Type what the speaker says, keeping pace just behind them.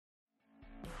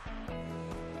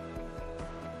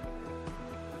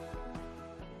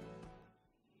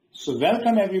So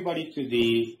welcome everybody to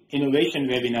the innovation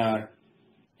webinar,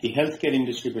 the healthcare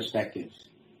industry perspectives.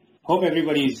 Hope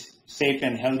everybody is safe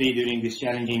and healthy during these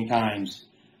challenging times.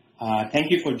 Thank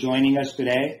you for joining us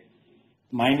today.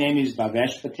 My name is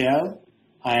Bhavesh Patel.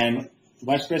 I am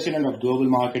Vice President of Global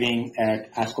Marketing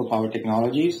at ASCO Power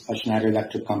Technologies, a Schneider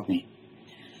Electric company.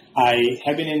 I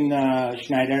have been in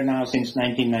Schneider now since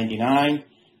 1999,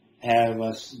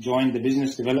 have joined the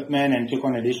business development and took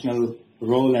on additional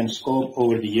role and scope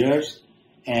over the years,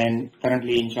 and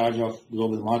currently in charge of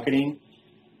global marketing.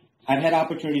 I've had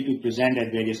opportunity to present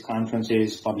at various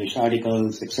conferences, publish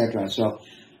articles, etc. So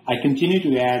I continue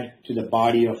to add to the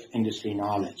body of industry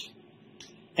knowledge.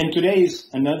 And today is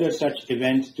another such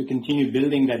event to continue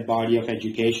building that body of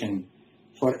education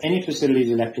for any facility's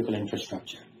electrical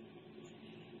infrastructure.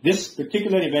 This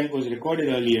particular event was recorded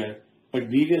earlier, but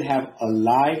we will have a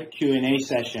live Q&A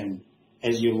session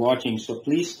as you're watching, so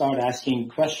please start asking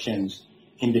questions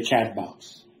in the chat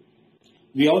box.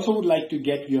 We also would like to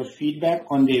get your feedback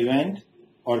on the event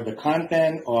or the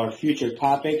content or future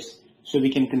topics so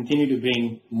we can continue to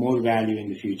bring more value in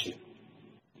the future.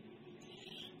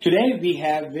 Today we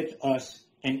have with us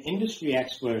an industry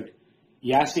expert,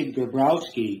 Jacek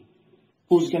Grabowski,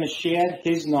 who's going to share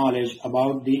his knowledge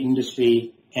about the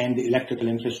industry and the electrical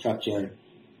infrastructure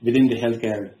within the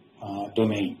healthcare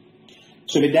domain.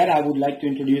 So with that, I would like to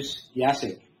introduce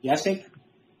Jacek. Jacek,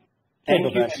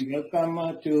 thank you and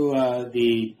welcome to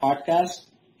the podcast.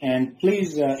 And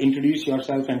please introduce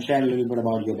yourself and share a little bit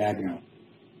about your background.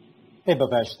 Hey,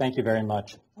 Bhavesh, thank you very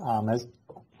much.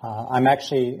 I'm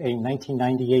actually a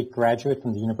 1998 graduate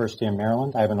from the University of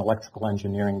Maryland. I have an electrical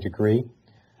engineering degree.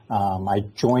 I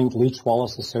joined Leach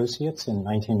Wallace Associates in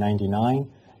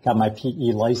 1999, got my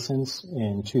PE license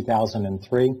in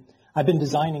 2003. I've been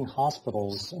designing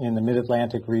hospitals in the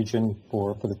Mid-Atlantic region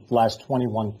for the last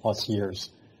 21 plus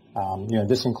years.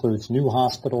 This includes new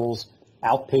hospitals,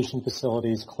 outpatient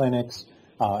facilities, clinics,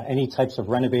 any types of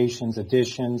renovations,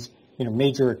 additions,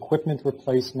 major equipment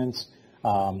replacements,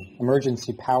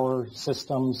 emergency power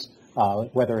systems,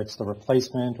 whether it's the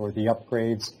replacement or the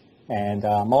upgrades. And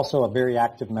I'm also a very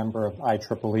active member of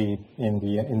IEEE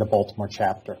in the Baltimore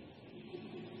chapter.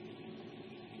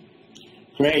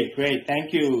 Great.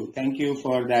 Thank you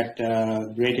for that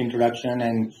great introduction,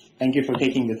 and thank you for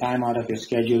taking the time out of your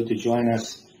schedule to join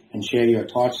us and share your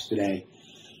thoughts today.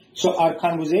 So our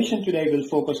conversation today will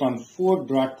focus on 4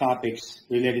 broad topics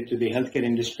related to the healthcare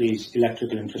industry's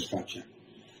electrical infrastructure.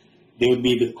 They would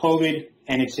be the COVID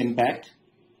and its impact,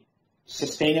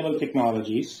 sustainable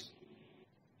technologies,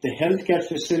 the healthcare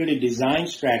facility design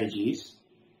strategies,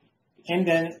 and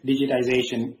then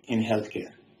digitization in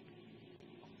healthcare.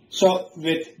 So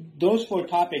with those 4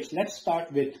 topics, let's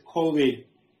start with COVID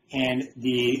and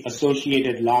the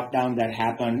associated lockdown that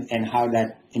happened and how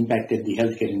that impacted the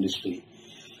healthcare industry.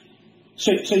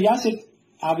 So Jacek,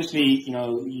 obviously,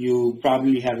 you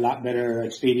probably have a lot better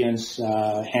experience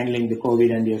handling the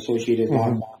COVID and the associated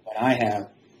lockdown than I have.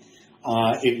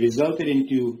 It resulted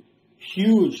into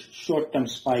huge short-term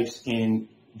spikes in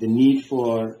the need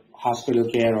for hospital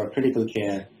care or critical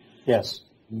care. Yes.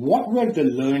 What were the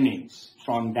learnings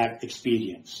from that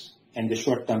experience and the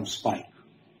short-term spike?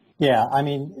 Yeah,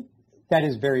 that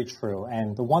is very true.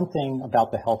 And the one thing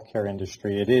about the healthcare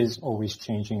industry, it is always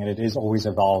changing and it is always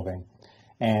evolving.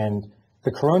 And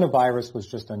the coronavirus was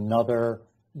just another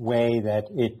way that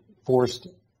it forced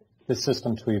the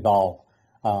system to evolve.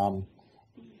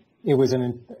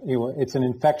 It's an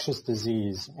infectious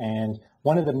disease, and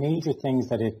one of the major things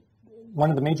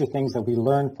that we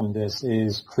learned from this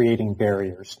is creating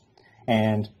barriers.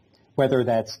 And whether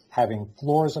that's having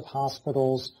floors of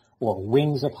hospitals or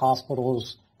wings of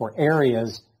hospitals or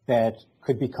areas that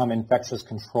could become infectious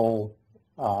control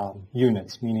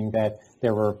units, meaning that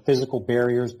there were physical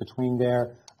barriers between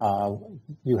there.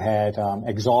 You had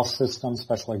exhaust systems,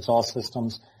 special exhaust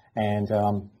systems, and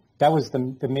that was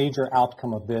the major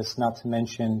outcome of this, not to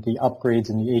mention the upgrades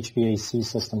in the HVAC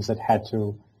systems that had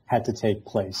to take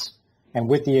place. And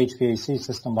with the HVAC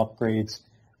system upgrades,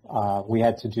 we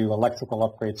had to do electrical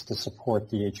upgrades to support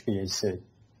the HVAC.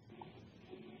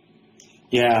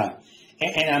 Yeah,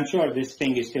 and I'm sure this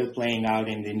thing is still playing out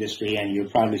in the industry, and you're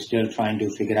probably still trying to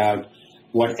figure out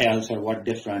what else or what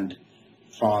different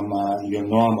from your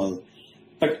normal.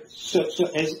 But so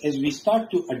as we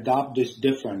start to adopt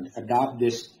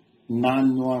this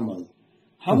non-normal,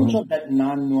 how much of that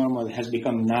non-normal has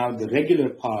become now the regular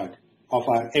part of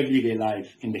our everyday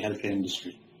life in the healthcare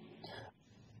industry?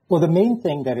 Well, the main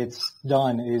thing that it's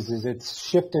done is it's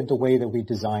shifted the way that we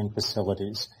design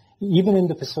facilities. Even in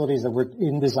the facilities that we're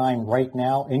in design right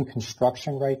now, in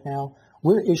construction right now,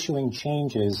 we're issuing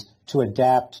changes to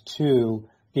adapt to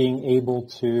being able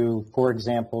to, for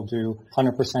example, do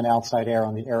 100% outside air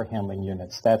on the air handling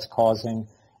units. That's causing,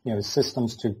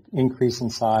 systems to increase in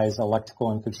size,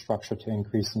 electrical infrastructure to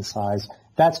increase in size.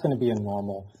 That's going to be a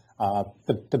normal.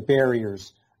 The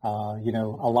barriers, a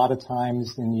lot of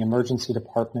times in the emergency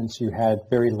departments, you had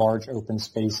very large open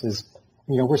spaces.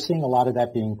 We're seeing a lot of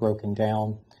that being broken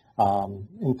down.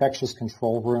 Infectious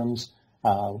control rooms,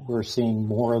 we're seeing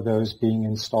more of those being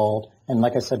installed. And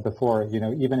like I said before,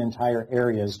 even entire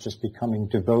areas just becoming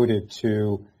devoted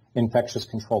to infectious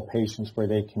control patients where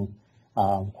they can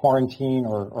quarantine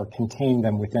or contain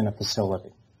them within a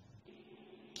facility.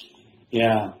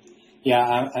 Yeah.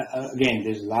 Again,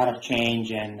 there's a lot of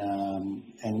change,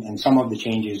 and some of the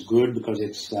change is good because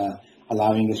it's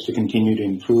allowing us to continue to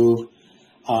improve.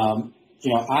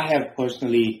 I have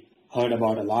personally heard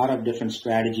about a lot of different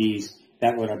strategies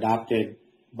that were adopted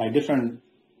by different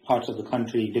parts of the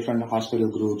country, different hospital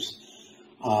groups,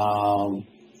 to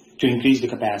increase the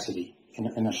capacity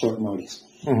in a short notice.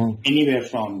 Mm-hmm. Anywhere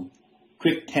from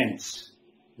quick tents,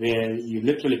 where you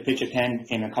literally pitch a tent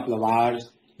in a couple of hours,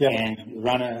 yep, and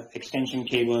run an extension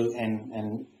cable,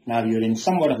 and now you're in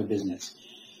somewhat of a business,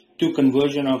 to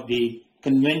conversion of the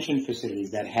convention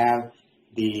facilities that have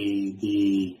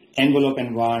the envelope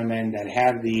environment, that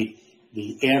have the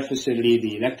air facility,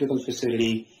 the electrical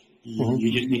facility. Mm-hmm.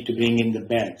 You just need to bring in the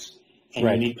beds, and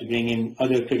right, you need to bring in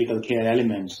other critical care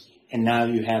elements, and now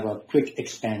you have a quick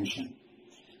expansion.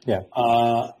 Yeah.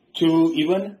 To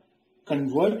even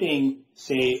converting,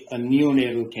 say, a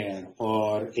neonatal care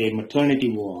or a maternity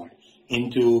ward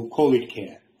into COVID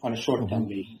care on a short-term, mm-hmm,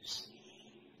 basis.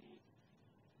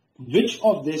 Which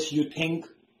of this you think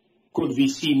could we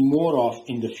see more of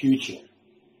in the future?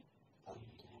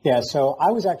 Yeah, so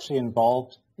I was actually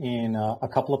involved in a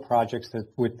couple of projects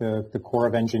with the Corps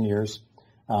of Engineers.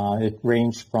 It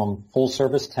ranged from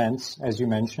full-service tents, as you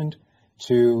mentioned,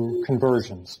 to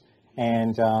conversions.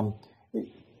 And,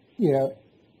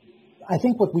 I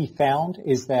think what we found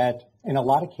is that in a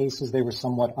lot of cases they were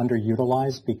somewhat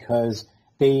underutilized because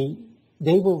they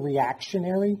were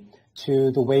reactionary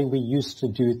to the way we used to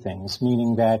do things,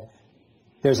 meaning that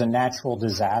there's a natural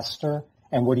disaster,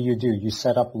 and what do? You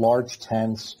set up large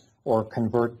tents or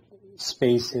convert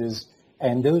spaces,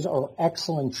 and those are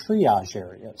excellent triage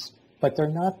areas, but they're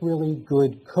not really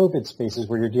good COVID spaces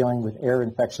where you're dealing with air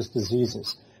infectious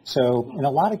diseases. So in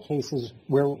a lot of cases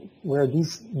where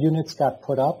these units got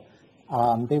put up,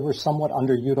 they were somewhat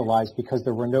underutilized because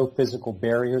there were no physical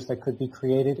barriers that could be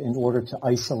created in order to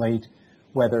isolate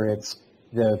whether it's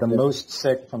the most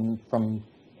sick from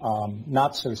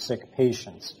not so sick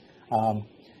patients.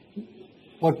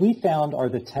 What we found are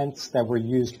the tents that were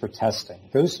used for testing.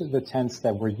 Those are the tents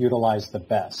that were utilized the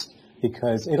best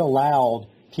because it allowed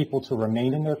people to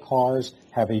remain in their cars,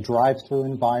 have a drive-through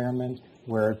environment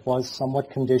where it was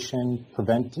somewhat conditioned,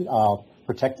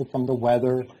 protected from the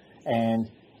weather,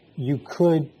 and you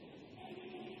could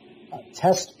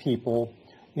test people,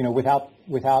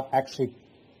 without actually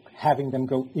having them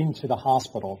go into the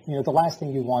hospital. The last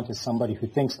thing you want is somebody who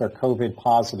thinks they're COVID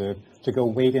positive to go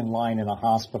wait in line in a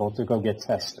hospital to go get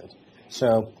tested.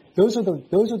 So those are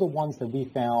the ones that we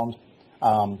found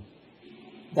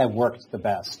that worked the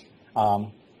best.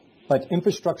 But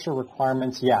infrastructure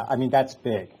requirements, that's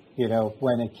big.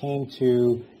 When it came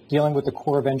to dealing with the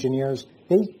Corps of Engineers,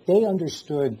 they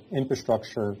understood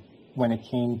infrastructure when it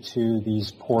came to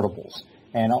these portables.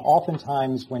 And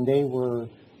oftentimes when they were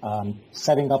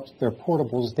setting up their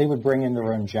portables, they would bring in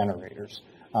their own generators.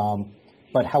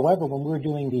 But however, when we were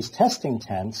doing these testing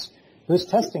tents, those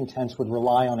testing tents would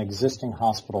rely on existing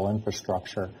hospital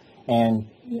infrastructure. And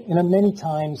many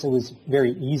times it was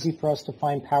very easy for us to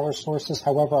find power sources.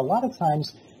 However, a lot of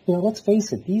times, let's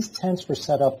face it, these tents were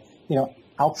set up,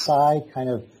 outside, kind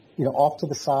of, off to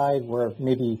the side where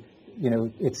maybe,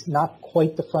 it's not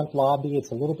quite the front lobby.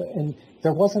 It's a little bit, and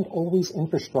there wasn't always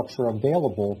infrastructure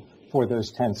available for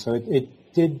those tents. So it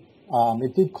did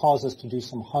cause us to do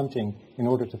some hunting in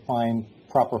order to find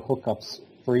proper hookups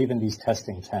for even these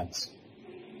testing tents.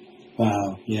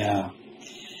 Wow. Yeah.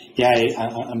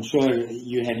 I'm sure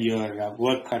you had your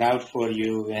work cut out for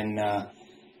you when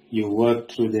you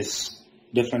worked through this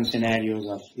different scenarios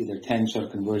of either tents or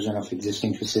conversion of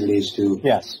existing facilities to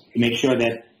make sure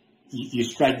that you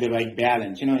strike the right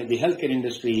balance. The healthcare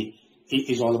industry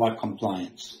is all about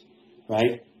compliance,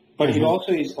 right? But it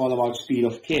also is all about speed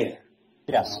of care.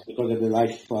 Yes. Because of the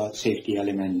life safety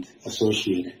element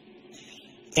associated.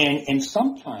 And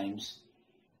sometimes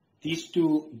these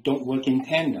two don't work in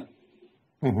tandem.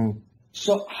 Mm-hmm.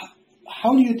 So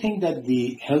how do you think that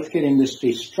the healthcare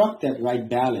industry struck that right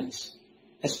balance,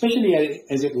 especially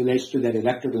as it relates to that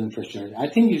electrical infrastructure? I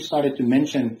think you started to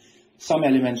mention some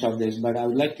elements of this, but I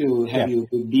would like to have you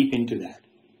go deep into that.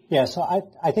 Yeah, so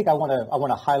I think I want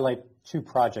to highlight two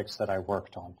projects that I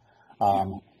worked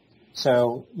on.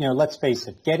 So, let's face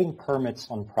it, getting permits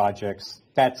on projects,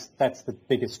 that's the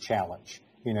biggest challenge.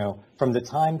 From the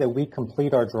time that we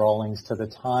complete our drawings to the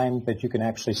time that you can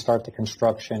actually start the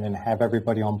construction and have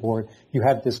everybody on board, you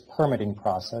have this permitting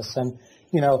process. And,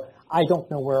 I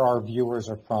don't know where our viewers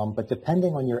are from, but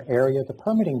depending on your area, the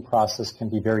permitting process can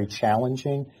be very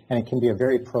challenging, and it can be a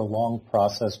very prolonged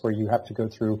process where you have to go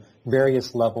through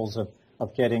various levels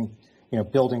of getting,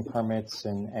 building permits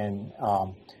and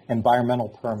environmental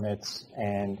permits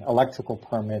and electrical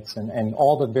permits and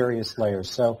all the various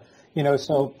layers. So,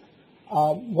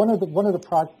 one of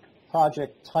the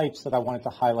project types that I wanted to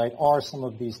highlight are some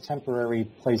of these temporary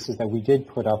places that we did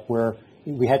put up where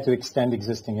we had to extend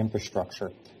existing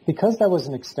infrastructure. Because that was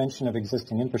an extension of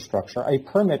existing infrastructure, a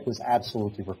permit was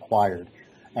absolutely required.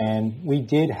 And we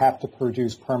did have to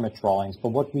produce permit drawings. But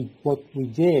what we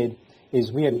did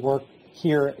is we had worked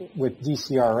here with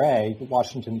DCRA,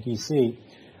 Washington, D.C.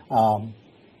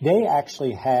 They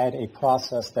actually had a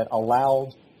process that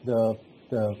allowed the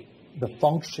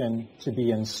function to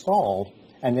be installed,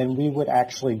 and then we would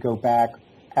actually go back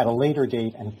at a later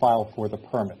date and file for the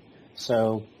permit.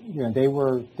 So, they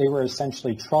were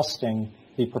essentially trusting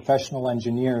the professional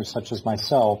engineers such as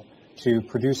myself to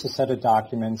produce a set of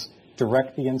documents,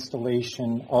 direct the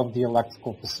installation of the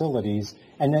electrical facilities,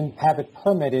 and then have it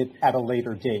permitted at a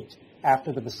later date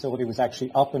after the facility was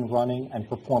actually up and running and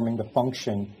performing the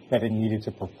function that it needed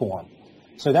to perform.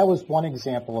 So that was one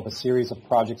example of a series of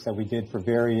projects that we did for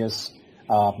various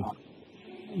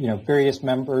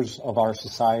members of our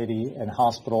society and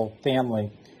hospital family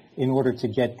in order to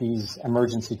get these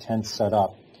emergency tents set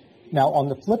up. Now, on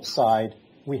the flip side,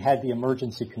 we had the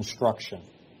emergency construction.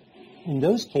 In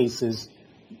those cases,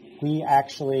 we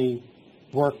actually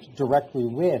worked directly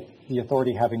with the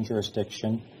authority having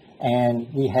jurisdiction,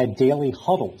 and we had daily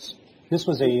huddles. This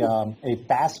was a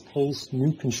fast-paced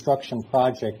new construction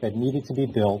project that needed to be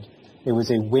built. It was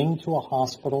a wing to a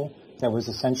hospital that was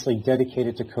essentially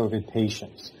dedicated to COVID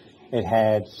patients. It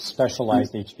had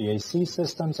specialized HVAC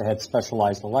systems. It had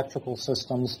specialized electrical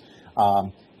systems.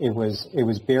 It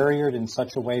was barriered in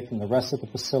such a way from the rest of the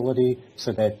facility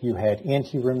so that you had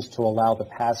anterooms to allow the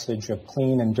passage of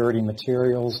clean and dirty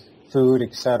materials, food,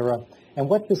 etc. And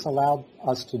what this allowed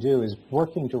us to do is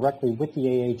working directly with the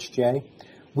AHJ,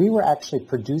 we were actually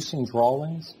producing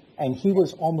drawings, and he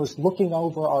was almost looking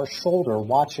over our shoulder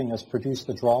watching us produce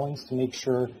the drawings to make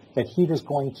sure that he was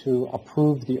going to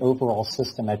approve the overall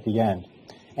system at the end.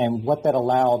 And what that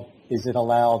allowed is it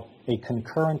allowed a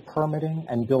concurrent permitting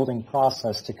and building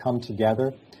process to come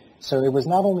together. So it was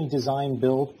not only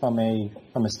design-build from a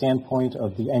standpoint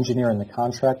of the engineer and the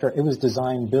contractor, it was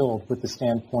design-build with the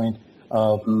standpoint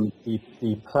of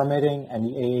the permitting and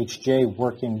the AHJ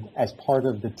working as part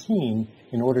of the team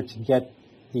in order to get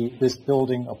this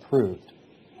building approved.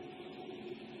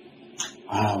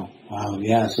 Wow,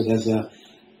 yeah. So there's a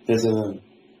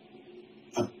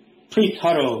pretty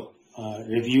thorough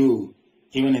review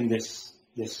even in this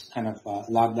kind of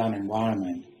lockdown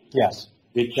environment. Yes.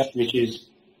 Which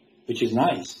is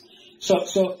nice.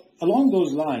 So along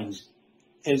those lines,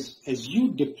 as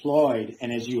you deployed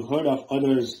and as you heard of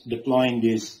others deploying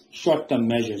these short-term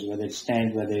measures, whether it's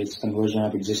stands, whether it's conversion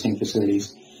of existing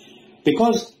facilities,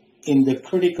 because in the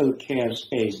critical care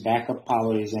space, backup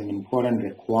power is an important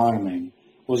requirement.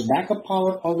 Was backup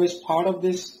power always part of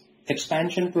this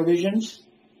expansion provisions?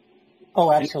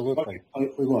 Oh, absolutely.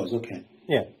 It was, okay.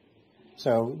 Yeah.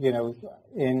 So,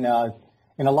 in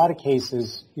a lot of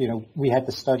cases, we had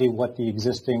to study what the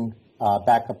existing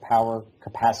backup power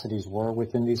capacities were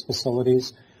within these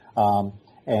facilities.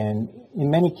 And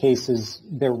in many cases,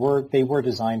 they were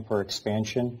designed for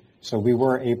expansion. So we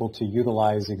were able to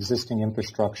utilize existing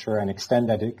infrastructure and extend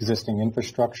that existing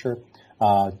infrastructure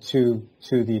to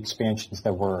the expansions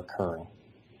that were occurring.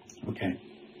 Okay.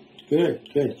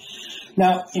 Good.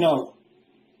 Now,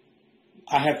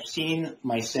 I have seen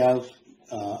myself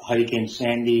Hurricane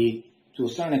Sandy, to a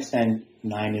certain extent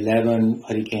 9/11,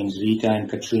 Hurricanes Rita and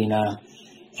Katrina,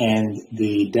 and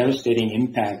the devastating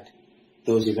impact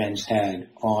those events had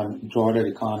on broader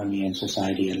economy and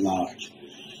society at large.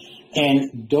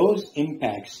 And those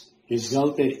impacts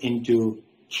resulted into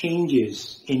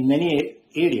changes in many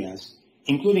areas,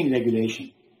 including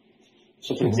regulation.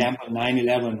 So, for example,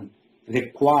 9/11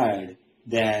 required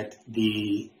that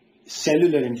the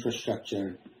cellular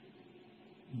infrastructure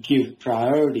give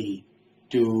priority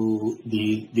to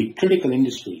the critical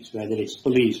industries, whether it's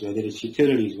police, whether it's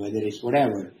utilities, whether it's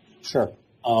whatever, sure,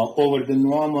 over the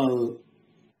normal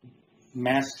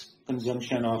mass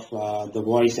consumption of the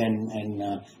voice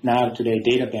and now today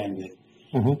data bandwidth,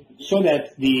 so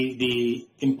that the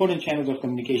important channels of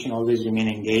communication always remain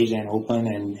engaged and open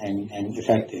and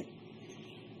effective.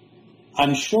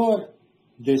 I'm sure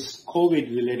this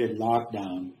COVID-related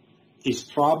lockdown is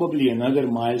probably another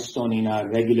milestone in our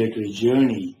regulatory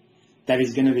journey that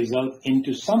is going to result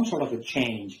into some sort of a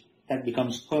change that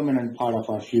becomes permanent part of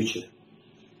our future.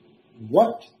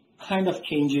 What kind of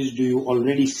changes do you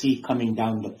already see coming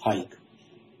down the pike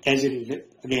as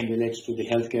it, again, relates to the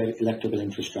healthcare electrical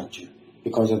infrastructure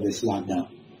because of this lockdown?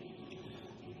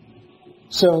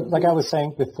 So, like I was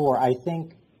saying before, I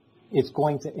think it's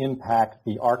going to impact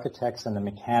the architects and the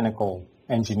mechanical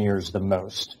engineers the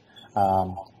most.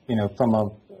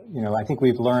 I think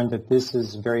we've learned that this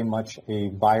is very much a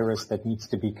virus that needs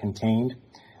to be contained.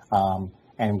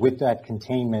 And with that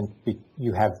containment,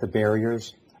 you have the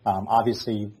barriers.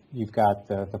 Obviously, you've got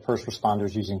the first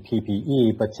responders using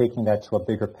PPE, but taking that to a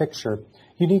bigger picture,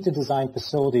 you need to design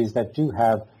facilities that do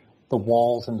have the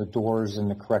walls and the doors in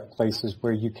the correct places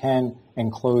where you can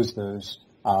enclose those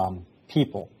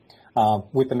people.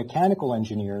 With the mechanical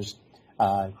engineers,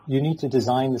 you need to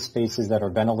design the spaces that are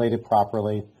ventilated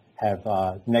properly, have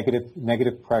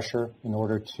negative pressure in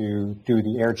order to do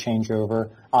the air changeover.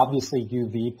 Obviously,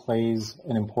 UV plays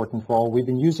an important role. We've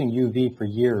been using UV for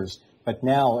years, but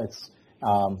now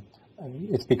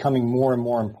it's becoming more and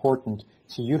more important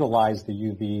to utilize the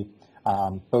UV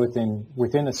both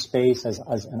within a space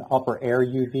as an upper air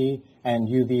UV and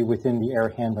UV within the air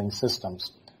handling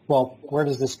systems. Well, where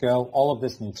does this go? All of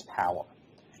this needs power,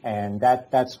 and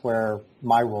that's where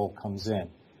my role comes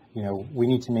in. We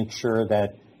need to make sure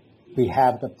that we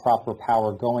have the proper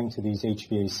power going to these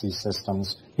HVAC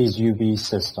systems, these UV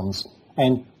systems.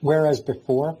 And whereas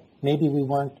before, maybe we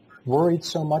weren't worried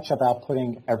so much about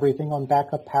putting everything on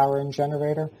backup power and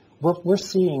generator, we're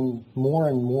seeing more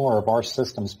and more of our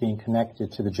systems being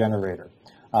connected to the generator.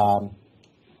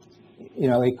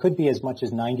 It could be as much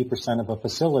as 90% of a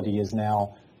facility is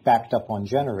now backed up on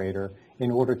generator in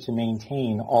order to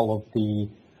maintain all of the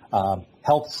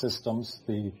health systems,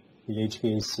 the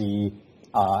HVAC,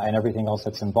 and everything else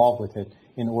that's involved with it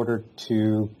in order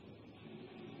to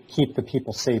keep the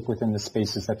people safe within the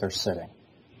spaces that they're sitting.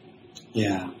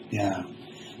 Yeah,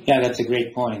 that's a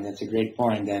great point.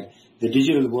 That the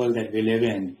digital world that we live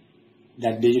in,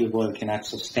 that digital world cannot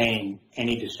sustain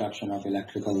any disruption of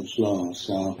electrical flow.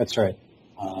 So that's right.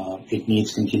 It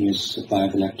needs continuous supply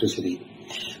of electricity.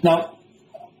 Now,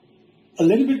 a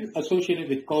little bit associated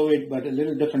with COVID, but a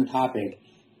little different topic.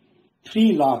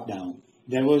 Pre-lockdown,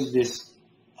 there was this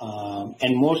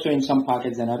and more so in some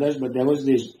pockets than others, but there was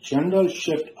this general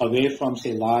shift away from,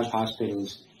 say, large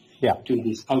hospitals to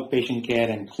these outpatient care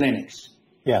and clinics.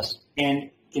 Yes. And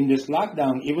in this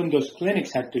lockdown, even those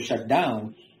clinics had to shut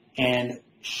down and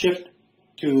shift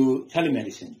to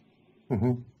telemedicine.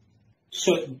 Mm-hmm.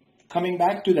 So coming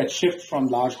back to that shift from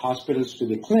large hospitals to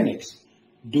the clinics,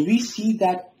 do we see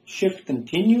that shift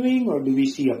continuing, or do we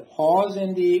see a pause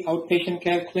in the outpatient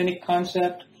care clinic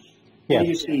concept? What do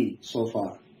you see so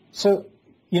far? So,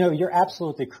 you're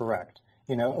absolutely correct.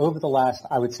 Over the last,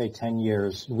 I would say, 10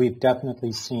 years, we've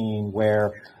definitely seen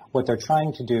where what they're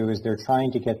trying to do is they're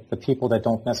trying to get the people that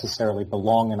don't necessarily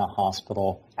belong in a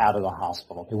hospital out of the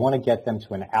hospital. They want to get them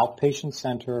to an outpatient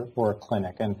center or a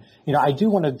clinic. And, I do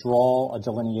want to draw a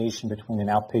delineation between an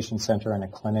outpatient center and a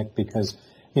clinic because,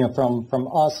 from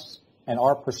us and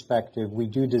our perspective, we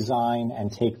do design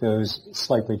and take those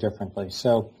slightly differently.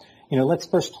 So, let's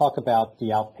first talk about the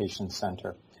outpatient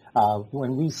center.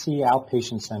 When we see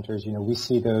outpatient centers, we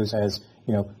see those as,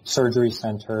 surgery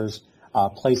centers,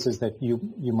 places that you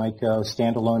might go,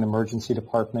 standalone emergency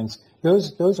departments.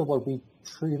 Those are what we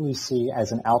truly see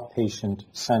as an outpatient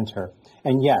center.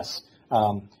 And yes,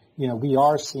 we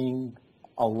are seeing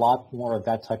a lot more of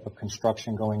that type of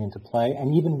construction going into play.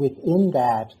 And even within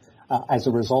that, as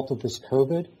a result of this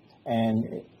COVID,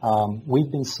 and we've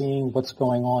been seeing what's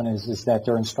going on is that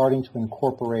they're starting to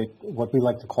incorporate what we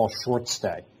like to call short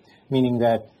stay, meaning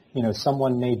that,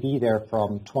 someone may be there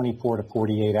from 24 to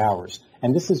 48 hours.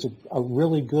 And this is a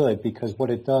really good because what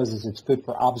it does is it's good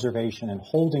for observation and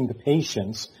holding the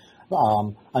patients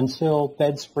until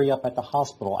beds free up at the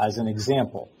hospital, as an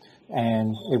example.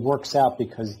 And it works out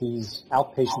because these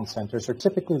outpatient centers are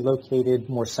typically located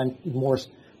more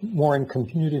in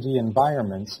community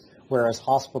environments, whereas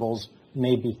hospitals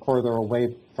may be further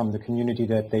away from the community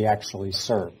that they actually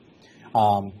serve.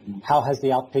 How has the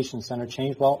outpatient center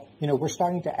changed? Well, we're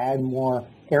starting to add more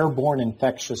airborne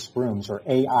infectious rooms or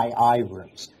AII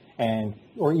rooms,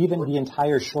 or even the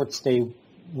entire short stay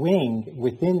wing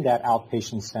within that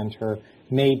outpatient center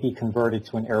may be converted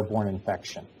to an airborne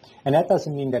infection. And that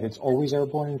doesn't mean that it's always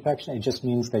airborne infection. It just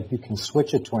means that you can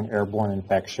switch it to an airborne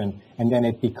infection, and then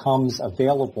it becomes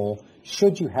available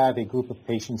should you have a group of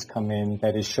patients come in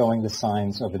that is showing the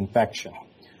signs of infection.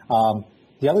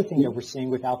 The other thing that we're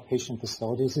seeing with outpatient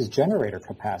facilities is generator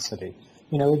capacity.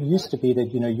 It used to be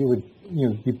that,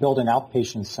 you build an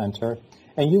outpatient center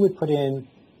and you would put in,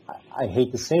 I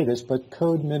hate to say this, but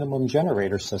code minimum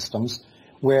generator systems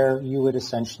where you would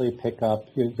essentially pick up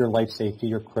your life safety,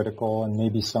 your critical, and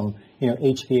maybe some,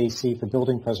 HVAC for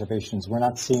building preservations. We're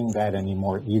not seeing that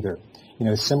anymore either.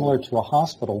 Similar to a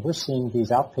hospital, we're seeing these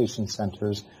outpatient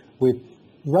centers with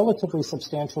relatively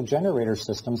substantial generator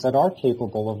systems that are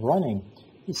capable of running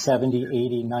 70,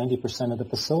 80, 90% of the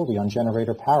facility on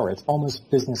generator power. It's almost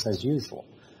business as usual.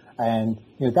 And,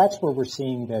 that's where we're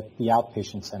seeing that the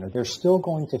outpatient center, they're still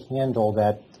going to handle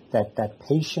that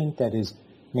patient that is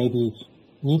maybe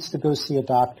needs to go see a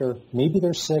doctor. Maybe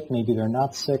they're sick, maybe they're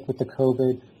not sick with the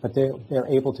COVID, but they're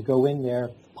able to go in there,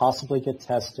 possibly get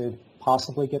tested,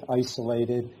 possibly get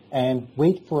isolated, and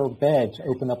wait for a bed to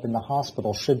open up in the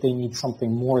hospital should they need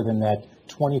something more than that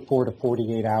 24 to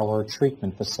 48-hour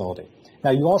treatment facility. Now,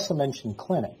 you also mentioned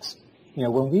clinics.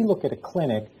 When we look at a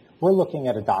clinic, we're looking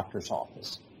at a doctor's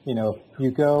office.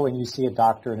 You go and you see a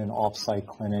doctor in an off-site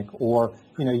clinic, or,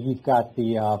 you've got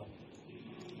the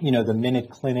Minute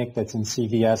Clinic that's in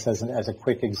CVS as a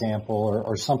quick example,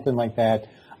 or something like that.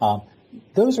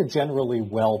 Those are generally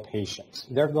well patients.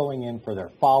 They're going in for their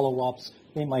follow-ups.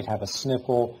 They might have a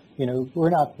sniffle. We're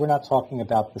not talking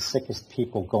about the sickest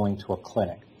people going to a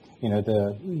clinic.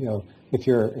 If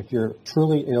you're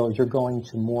truly ill, you're going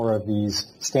to more of these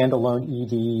standalone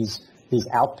EDs, these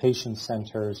outpatient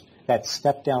centers that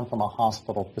step down from a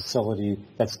hospital facility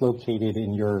that's located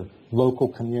in your local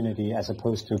community, as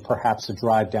opposed to perhaps a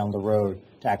drive down the road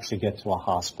to actually get to a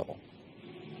hospital.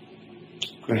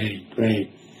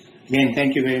 Great. Again,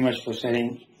 thank you very much for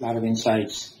sharing a lot of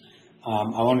insights.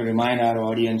 I want to remind our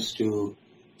audience to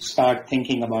start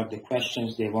thinking about the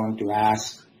questions they want to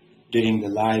ask during the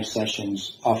live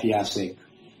sessions of YASIC.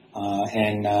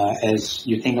 And as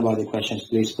you think about the questions,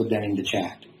 please put them in the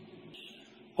chat.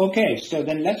 Okay, so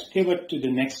then let's pivot to the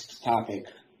next topic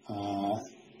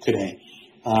today.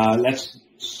 Let's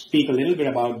speak a little bit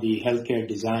about the healthcare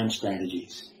design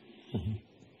strategies. Mm-hmm.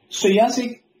 So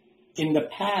YASIC, in the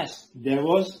past, there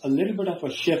was a little bit of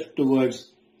a shift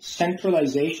towards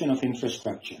centralization of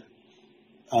infrastructure,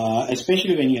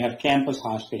 especially when you have campus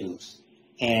hospitals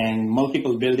and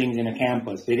multiple buildings in a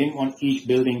campus. They didn't want each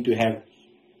building to have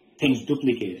things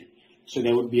duplicated. So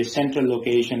there would be a central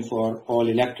location for all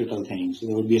electrical things.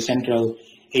 There would be a central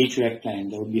HVAC plant.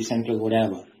 There would be a central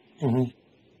whatever. Mm-hmm.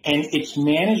 And its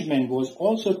management was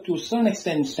also to a certain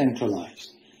extent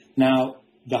centralized. Now,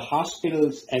 the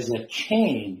hospitals as a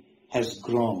chain has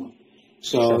grown.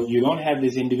 So you don't have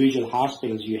these individual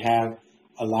hospitals. You have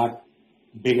a lot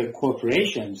bigger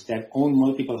corporations that own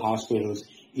multiple hospitals,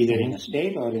 either in a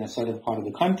state or in a certain part of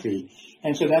the country.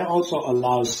 And so that also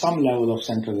allows some level of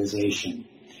centralization.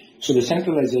 So the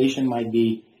centralization might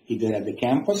be either at the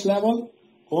campus level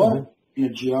or in a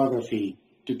geography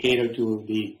to cater to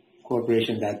the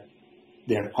corporation that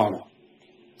they're part of.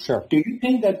 Sure. Do you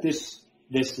think that this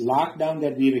lockdown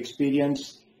that we've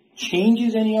experienced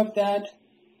changes any of that?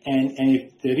 And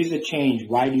if there is a change,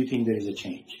 why do you think there is a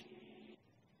change?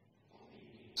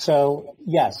 So,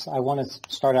 yes, I want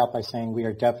to start out by saying we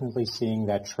are definitely seeing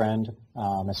that trend,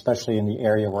 especially in the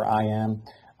area where I am,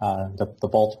 the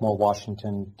Baltimore,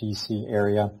 Washington, D.C.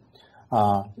 area.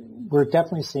 We're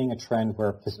definitely seeing a trend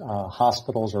where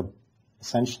hospitals are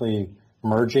essentially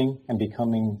merging and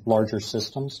becoming larger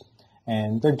systems.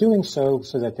 And they're doing so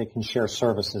that they can share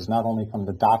services, not only from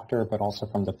the doctor, but also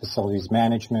from the facilities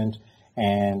management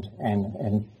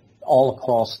and all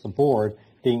across the board,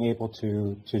 being able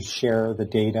to share the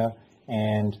data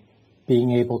and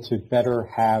being able to better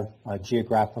have a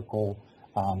geographical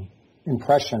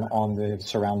impression on the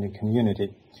surrounding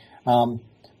community.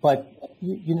 But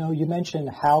you mentioned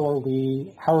how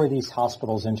are these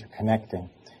hospitals interconnecting?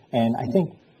 And I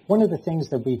think one of the things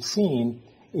that we've seen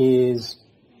is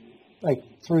like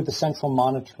through the central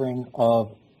monitoring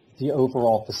of the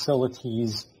overall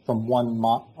facilities from one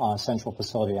central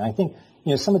facility. And I think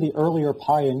some of the earlier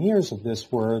pioneers of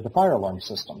this were the fire alarm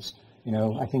systems.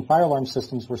 I think fire alarm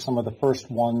systems were some of the first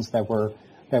ones that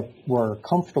were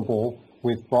comfortable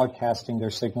with broadcasting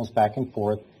their signals back and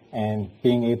forth and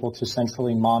being able to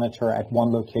centrally monitor at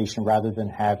one location rather than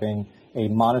having a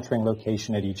monitoring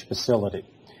location at each facility.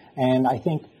 And I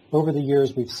think over the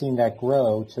years we've seen that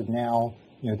grow to now,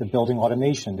 the building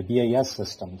automation, the BAS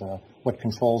system, the what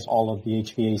controls all of the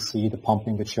HVAC, the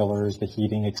pumping, the chillers, the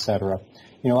heating, etc.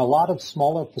 A lot of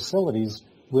smaller facilities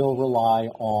will rely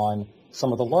on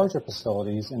some of the larger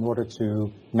facilities in order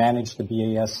to manage the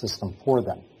BAS system for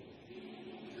them.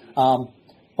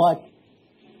 But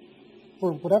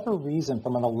for whatever reason,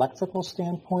 from an electrical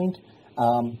standpoint,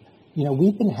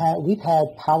 we've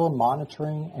had power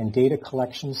monitoring and data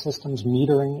collection systems,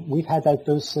 metering. We've had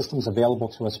those systems available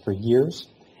to us for years.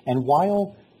 And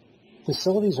while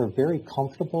facilities are very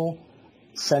comfortable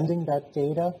sending that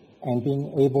data and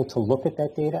being able to look at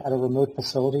that data at a remote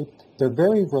facility, they're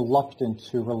very reluctant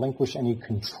to relinquish any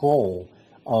control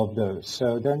of those.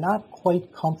 So they're not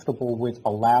quite comfortable with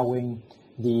allowing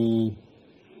the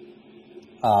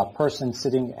person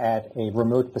sitting at a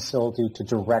remote facility to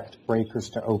direct breakers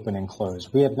to open and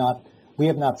close. We have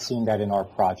not seen that in our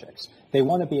projects. They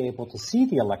want to be able to see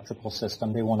the electrical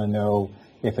system. They want to know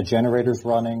if a generator's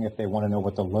running, if they want to know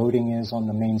what the loading is on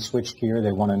the main switchgear.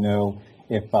 They want to know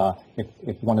if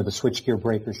one of the switchgear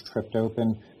breakers tripped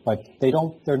open, but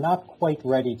they're not quite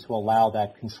ready to allow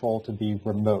that control to be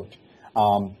remote.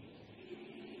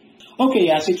 Okay,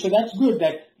 Asik, so that's good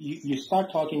that you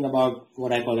start talking about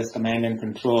what I call as command and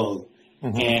control.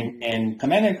 Mm-hmm. And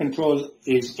command and control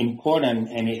is important,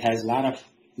 and it has a lot of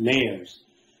layers.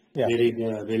 Yeah. There is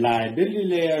a reliability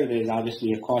layer, there is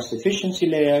obviously a cost efficiency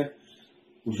layer.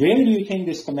 Where do you think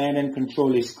this command and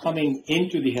control is coming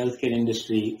into the healthcare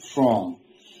industry from?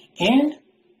 And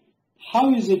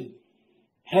how is it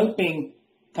helping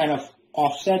kind of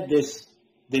offset this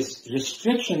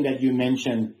restriction that you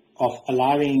mentioned of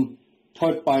allowing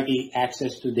third-party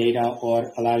access to data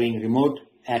or allowing remote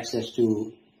access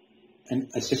to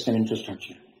a system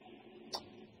infrastructure?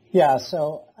 Yeah,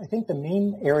 so I think the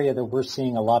main area that we're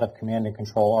seeing a lot of command and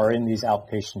control are in these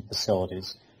outpatient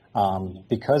facilities.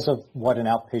 Because of what an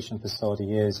outpatient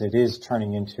facility is, it is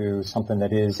turning into something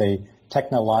that is a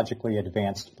technologically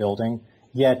advanced building,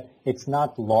 yet it's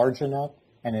not large enough,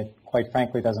 and it quite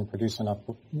frankly doesn't produce enough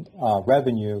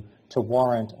revenue to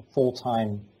warrant a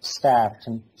full-time staff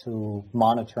to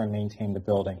monitor and maintain the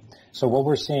building. So what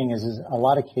we're seeing is a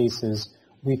lot of cases,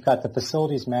 we've got the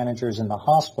facilities managers in the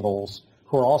hospitals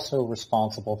who are also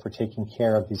responsible for taking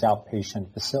care of these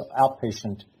outpatient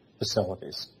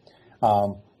facilities.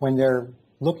 When they're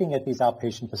looking at these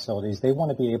outpatient facilities, they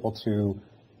want to be able to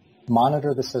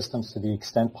monitor the systems to the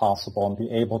extent possible and be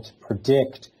able to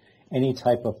predict any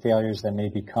type of failures that may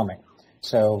be coming.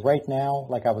 So right now,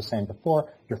 like I was saying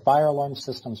before, your fire alarm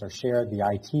systems are shared, the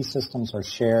IT systems are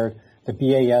shared, the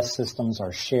BAS systems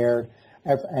are shared,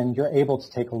 and you're able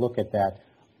to take a look at that.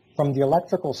 From the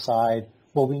electrical side,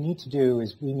 what we need to do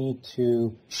is we need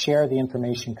to share the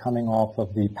information coming off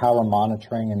of the power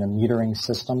monitoring and the metering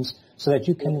systems so that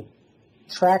you can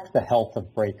track the health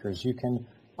of breakers. You can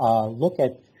look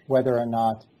at whether or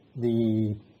not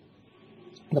the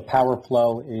power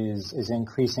flow is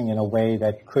increasing in a way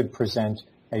that could present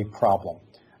a problem.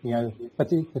 But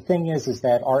the thing is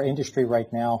that our industry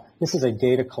right now, this is a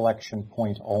data collection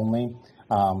point only.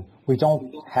 We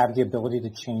don't have the ability to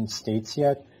change states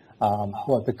yet.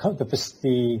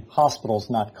 The hospital's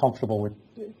not comfortable with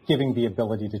giving the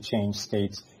ability to change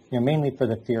states, mainly for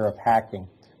the fear of hacking.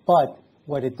 But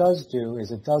what it does do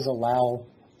is it does allow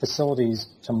facilities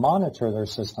to monitor their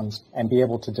systems and be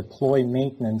able to deploy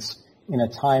maintenance in a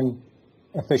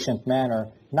time-efficient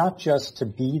manner, not just to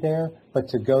be there, but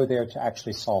to go there to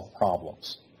actually solve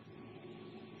problems.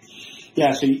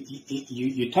 Yeah, so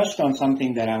you touched on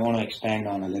something that I want to expand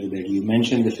on a little bit. You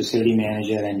mentioned the facility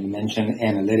manager and you mentioned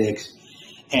analytics.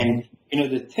 And,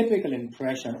 the typical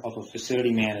impression of a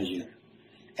facility manager,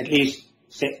 at least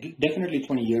definitely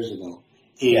 20 years ago,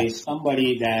 is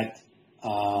somebody that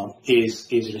is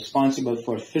responsible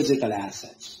for physical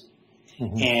assets.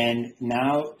 Mm-hmm. And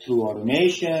now through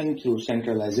automation, through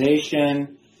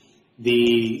centralization,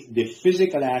 the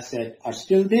physical assets are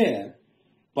still there,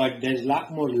 but there's a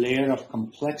lot more layer of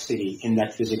complexity in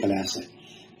that physical asset.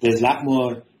 There's a lot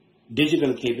more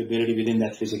digital capability within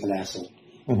that physical asset.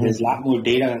 Mm-hmm. There's a lot more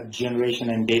data generation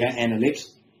and data analytics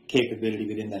capability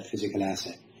within that physical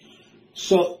asset.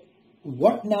 So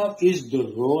what now is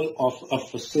the role of a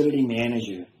facility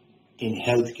manager in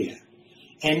healthcare?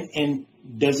 And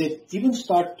does it even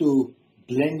start to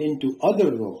blend into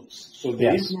other roles? So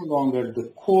there is no longer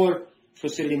the core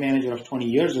facility manager of 20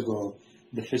 years ago.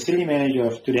 The facility manager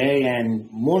of today and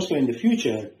more so in the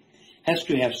future has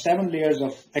to have 7 layers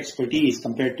of expertise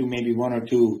compared to maybe 1 or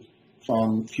 2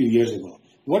 from a few years ago.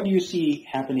 What do you see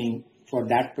happening for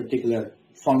that particular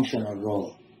function or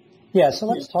role? Yeah, so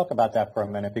let's talk about that for a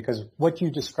minute because what you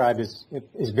described is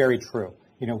very true.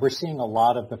 We're seeing a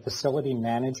lot of the facility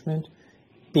management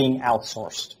being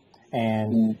outsourced.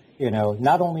 And,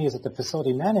 not only is it the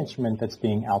facility management that's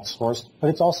being outsourced, but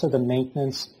it's also the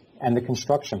maintenance and the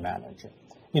construction manager.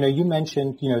 You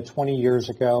mentioned, 20 years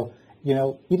ago,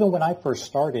 even when I first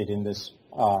started in this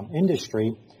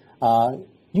industry,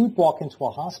 you'd walk into a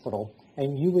hospital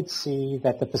and you would see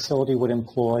that the facility would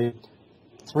employ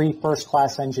 3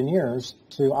 first-class engineers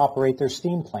to operate their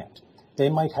steam plant. They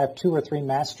might have 2 or 3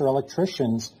 master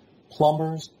electricians,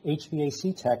 plumbers,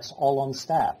 HVAC techs all on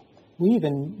staff. We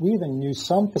even knew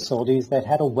some facilities that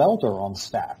had a welder on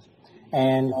staff.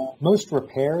 And most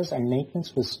repairs and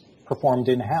maintenance was performed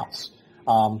in-house.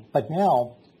 But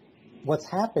now what's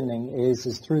happening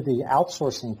is through the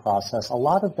outsourcing process, a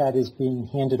lot of that is being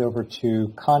handed over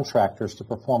to contractors to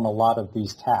perform a lot of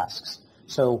these tasks.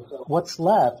 So what's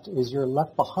left is you're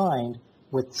left behind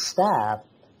with staff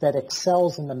that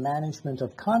excels in the management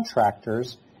of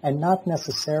contractors and not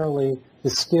necessarily the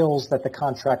skills that the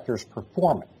contractor is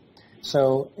performing.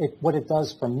 So what it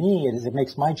does for me is it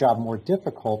makes my job more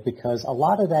difficult because a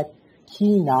lot of that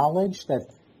key knowledge that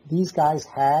these guys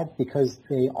had, because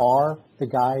they are the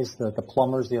guys, the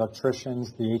plumbers, the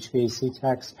electricians, the HVAC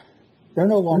techs, they're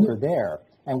no longer there.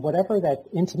 And whatever that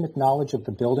intimate knowledge of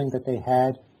the building that they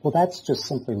had, well, that's just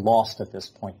simply lost at this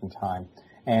point in time.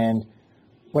 And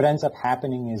what ends up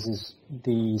happening is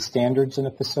the standards in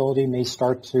a facility may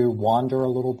start to wander a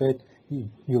little bit.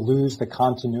 You lose the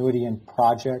continuity in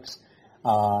projects.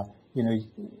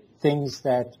 Things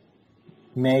that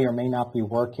may or may not be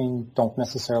working don't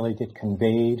necessarily get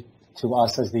conveyed to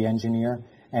us as the engineer.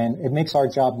 And it makes our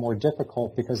job more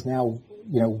difficult because now,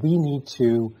 we need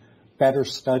to better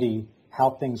study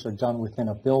how things are done within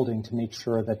a building to make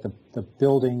sure that the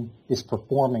building is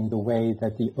performing the way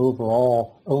that the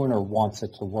overall owner wants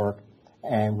it to work.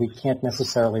 And we can't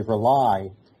necessarily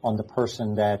rely on the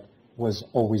person that was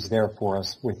always there for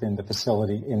us within the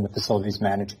facility, in the facilities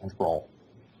management role.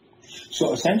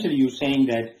 So essentially you're saying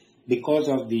that because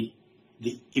of the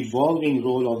evolving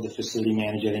role of the facility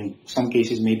manager, in some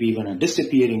cases maybe even a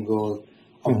disappearing role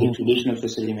of the traditional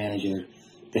facility manager,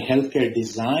 the healthcare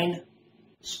design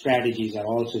strategies are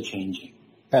also changing.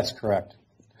 That's correct.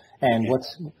 And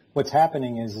what's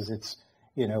happening is it's,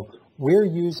 we're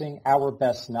using our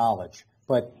best knowledge,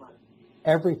 but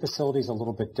every facility is a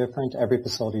little bit different. Every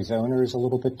facility's owner is a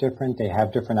little bit different. They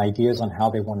have different ideas on how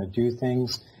they want to do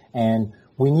things. And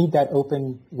we need that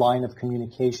open line of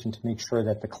communication to make sure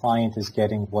that the client is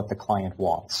getting what the client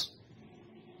wants.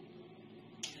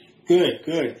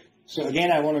 Good. So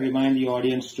again, I want to remind the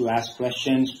audience to ask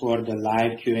questions for the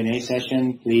live Q&A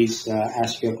session. Please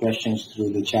ask your questions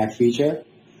through the chat feature.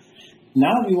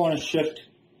 Now we want to shift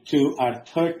to our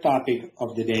third topic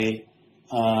of the day,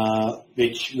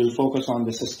 which will focus on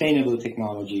the sustainable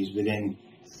technologies within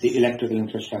the electrical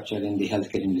infrastructure in the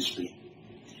healthcare industry.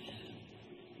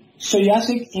 So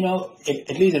Yasik,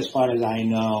 at least as far as I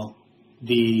know,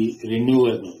 the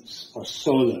renewables or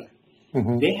solar,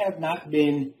 they have not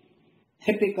been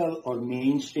typical or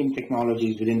mainstream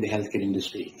technologies within the healthcare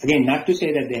industry. Again, not to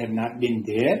say that they have not been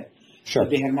there, but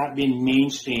they have not been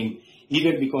mainstream,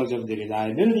 either because of the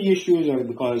reliability issues or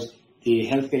because the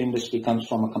healthcare industry comes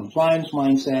from a compliance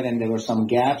mindset and there were some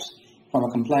gaps from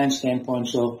a compliance standpoint.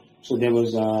 So there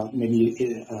was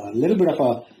maybe a little bit of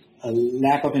a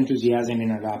lack of enthusiasm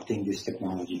in adopting these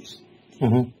technologies.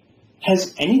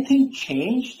 Has anything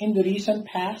changed in the recent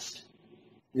past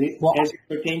as it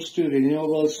pertains to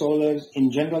renewable solars,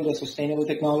 in general, the sustainable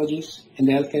technologies in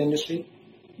the healthcare industry?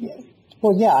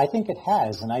 Well, yeah, I think it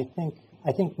has. And I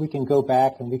think we can go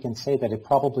back and we can say that it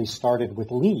probably started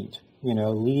with LEED.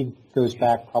 LEED goes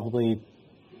back probably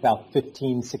about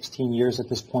 15, 16 years at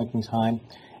this point in time.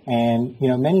 And,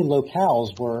 many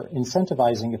locales were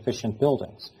incentivizing efficient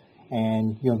buildings.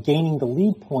 And, gaining the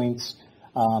LEED points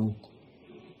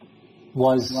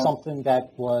was something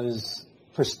that was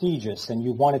prestigious, and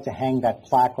you wanted to hang that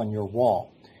plaque on your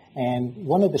wall. And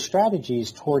one of the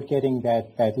strategies toward getting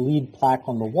that LEED plaque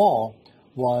on the wall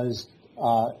was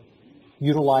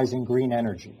utilizing green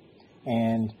energy.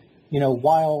 And,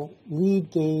 while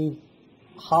LEED gave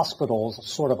hospitals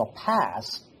sort of a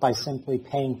pass by simply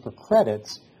paying for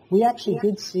credits, we actually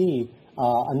did see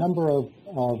a number of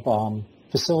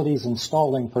facilities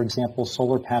installing, for example,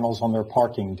 solar panels on their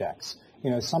parking decks.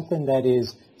 Something that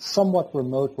is somewhat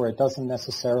remote where it doesn't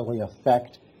necessarily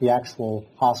affect the actual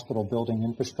hospital building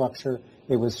infrastructure.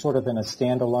 It was sort of in a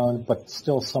standalone, but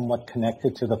still somewhat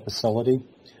connected to the facility.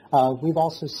 We've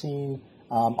also seen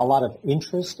a lot of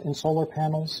interest in solar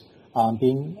panels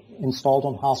being installed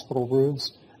on hospital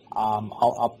roofs.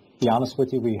 I'll be honest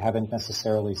with you, we haven't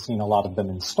necessarily seen a lot of them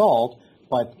installed,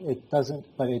 but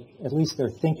at least they're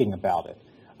thinking about it.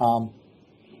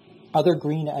 Other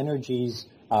green energies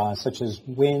such as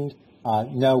wind.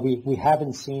 No, we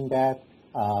haven't seen that,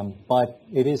 but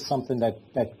it is something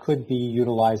that could be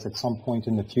utilized at some point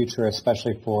in the future,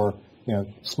 especially for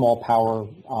small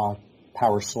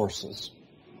power sources.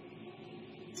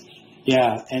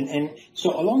 Yeah, and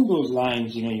so along those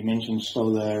lines, you mentioned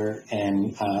solar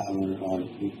and or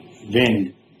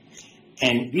wind,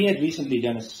 and we had recently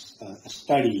done a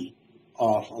study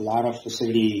of a lot of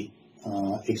facility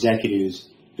executives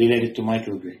related to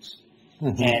microgrids.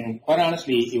 Mm-hmm. And quite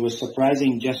honestly, it was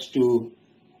surprising just to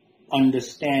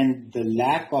understand the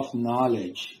lack of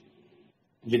knowledge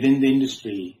within the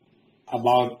industry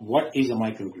about what is a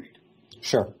microgrid.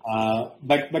 Sure.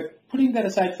 But putting that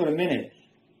aside for a minute,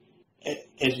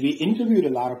 as we interviewed a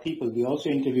lot of people, we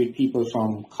also interviewed people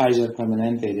from Kaiser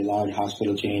Permanente, the large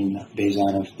hospital chain based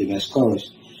out of the West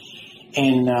Coast.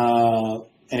 And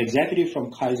an executive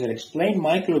from Kaiser explained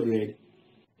microgrid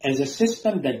as a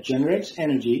system that generates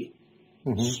energy,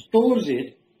 mm-hmm. stores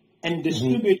it, and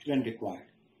distributes mm-hmm. when required.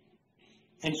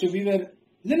 And so we were a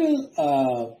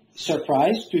little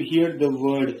surprised to hear the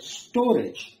word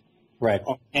storage right.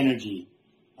 of energy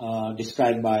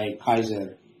described by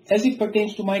Kaiser as it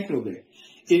pertains to microgrid.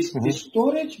 Is mm-hmm. the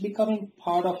storage becoming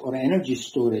part of, or energy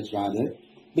storage rather,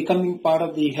 becoming part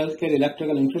of the healthcare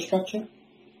electrical infrastructure?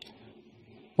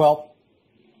 Well,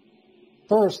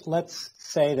 first, let's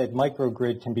say that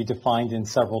microgrid can be defined in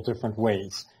several different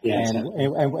ways, yes. and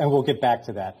we'll get back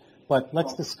to that. But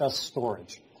let's discuss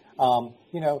storage.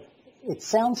 It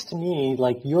sounds to me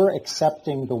like you're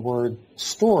accepting the word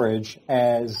storage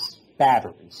as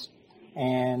batteries.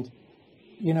 And,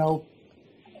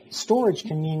 storage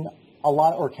can mean a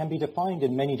lot, or can be defined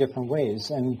in many different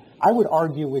ways. And I would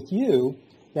argue with you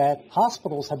that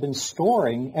hospitals have been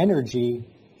storing energy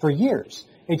for years.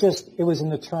 It was in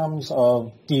the terms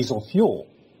of diesel fuel.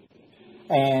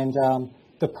 And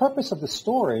the purpose of the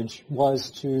storage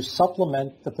was to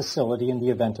supplement the facility in the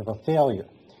event of a failure.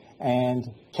 And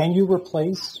can you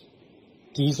replace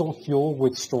diesel fuel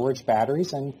with storage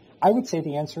batteries? And I would say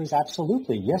the answer is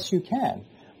absolutely. Yes, you can.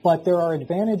 But there are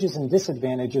advantages and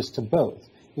disadvantages to both.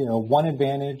 One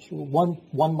advantage,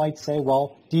 one might say,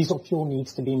 well, diesel fuel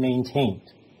needs to be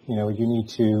maintained. You need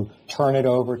to turn it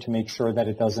over to make sure that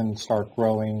it doesn't start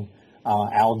growing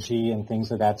algae and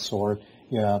things of that sort.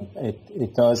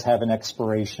 It does have an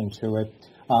expiration to it.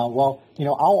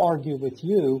 I'll argue with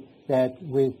you that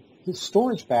with the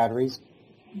storage batteries,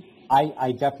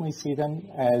 I definitely see them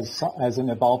as an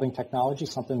evolving technology,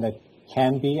 something that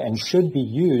can be and should be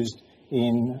used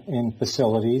in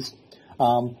facilities.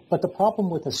 But the problem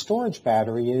with a storage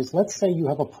battery is, let's say you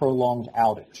have a prolonged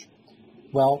outage.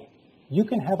 Well, you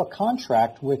can have a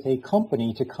contract with a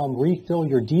company to come refill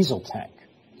your diesel tank.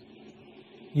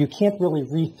 You can't really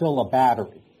refill a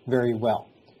battery very well.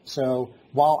 So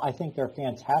while I think they're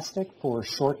fantastic for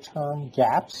short-term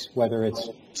gaps, whether it's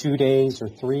 2 days or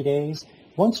 3 days,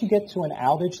 once you get to an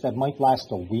outage that might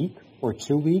last a week or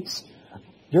 2 weeks,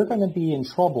 you're going to be in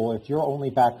trouble if your only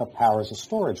backup power is a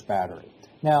storage battery.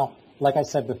 Now, like I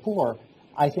said before,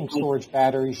 I think storage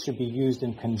batteries should be used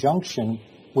in conjunction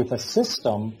with a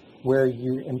system where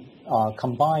you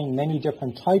combine many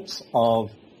different types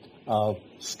of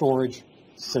storage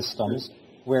systems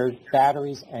where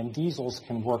batteries and diesels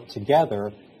can work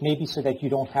together, maybe so that you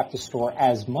don't have to store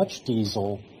as much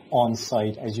diesel on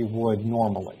site as you would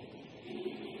normally.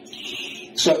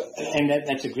 So, and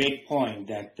that's a great point,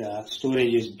 that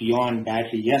storage is beyond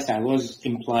battery. Yes, I was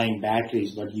implying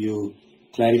batteries, but you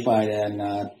clarified,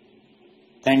 and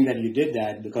thank that you did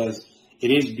that, because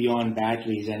it is beyond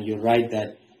batteries, and you're right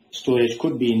that storage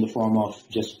could be in the form of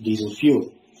just diesel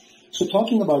fuel. So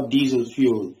talking about diesel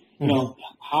fuel,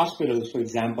 hospitals, for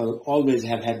example, always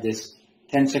have had this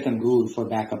 10-second rule for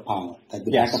backup power, that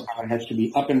the yes. backup power has to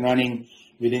be up and running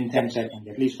within 10 seconds,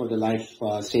 at least for the life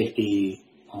safety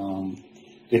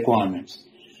requirements.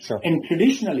 Sure. And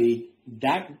traditionally,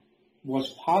 that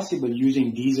was possible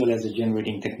using diesel as a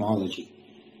generating technology.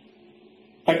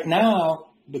 But now,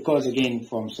 because again,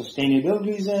 from sustainable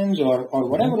reasons or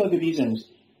whatever other reasons,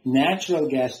 natural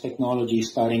gas technology is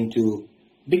starting to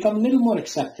become a little more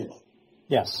acceptable.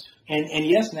 Yes. And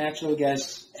yes, natural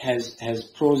gas has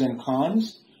pros and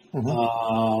cons,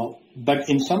 but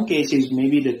in some cases,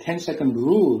 maybe the 10-second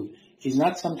rule is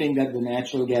not something that the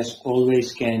natural gas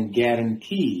always can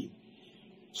guarantee.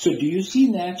 So do you see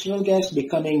natural gas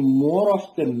becoming more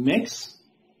of the mix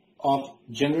of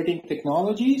generating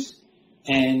technologies?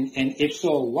 And if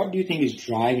so, what do you think is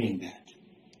driving that?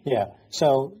 Yeah,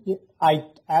 so I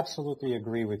absolutely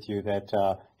agree with you that,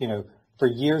 for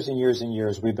years and years and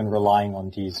years, we've been relying on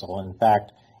diesel. In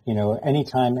fact,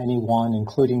 anytime anyone,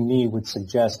 including me, would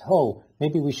suggest,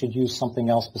 maybe we should use something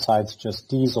else besides just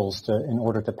diesels in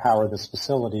order to power this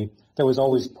facility, there was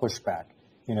always pushback.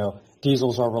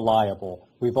 Diesels are reliable.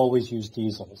 We've always used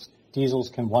diesels. Diesels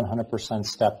can 100%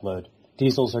 step load.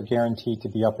 Diesels are guaranteed to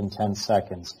be up in 10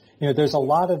 seconds. There's a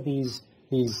lot of these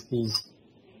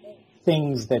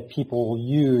things that people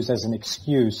use as an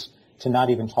excuse to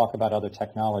not even talk about other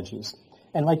technologies.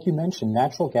 And like you mentioned,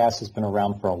 natural gas has been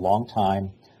around for a long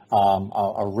time.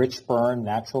 A rich burn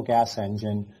natural gas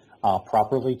engine,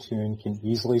 properly tuned, can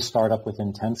easily start up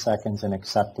within 10 seconds and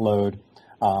accept load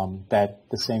that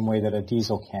the same way that a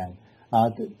diesel can.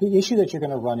 The issue that you're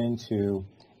going to run into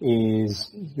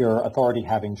is your authority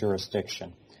having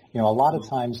jurisdiction. A lot of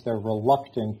times they're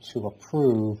reluctant to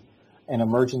approve an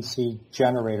emergency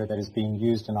generator that is being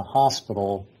used in a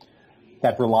hospital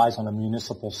that relies on a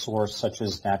municipal source such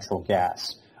as natural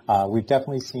gas. We've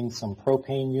definitely seen some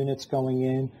propane units going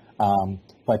in,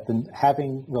 but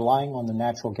relying on the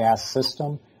natural gas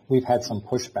system, we've had some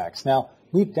pushbacks. Now,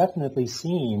 we've definitely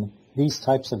seen these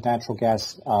types of natural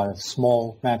gas,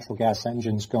 small natural gas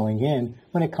engines going in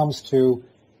when it comes to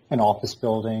an office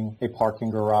building, a parking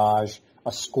garage,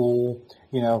 a school.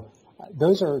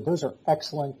 Those are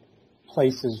excellent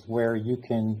places where you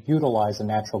can utilize a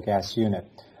natural gas unit.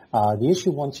 The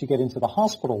issue once you get into the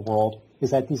hospital world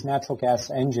is that these natural gas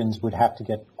engines would have to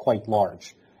get quite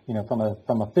large.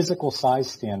 From a physical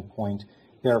size standpoint,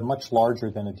 they're much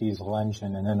larger than a diesel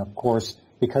engine. And then, of course,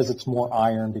 because it's more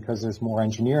iron, because there's more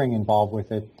engineering involved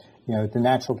with it, the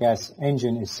natural gas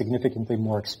engine is significantly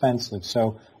more expensive.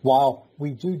 So while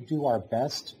we do our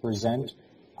best to present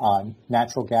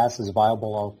natural gas as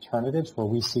viable alternatives where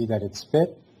we see that it's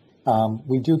fit,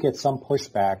 we do get some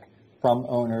pushback from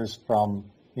owners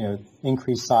from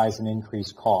increased size and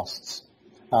increased costs.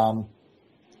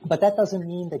 But that doesn't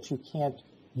mean that you can't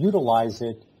utilize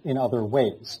it in other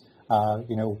ways.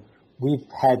 We've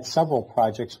had several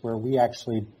projects where we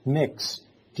actually mix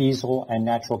diesel and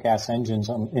natural gas engines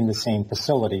in the same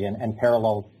facility and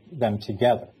parallel them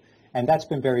together. And that's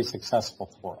been very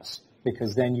successful for us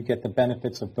because then you get the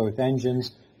benefits of both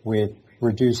engines with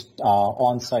reduced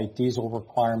on-site diesel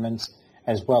requirements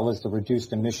as well as the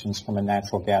reduced emissions from a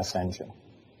natural gas engine.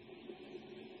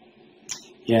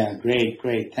 Yeah,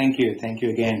 great. Thank you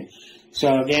again.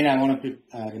 So again, I want to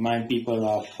remind people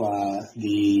of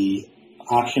the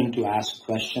option to ask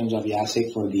questions of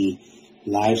Jacek for the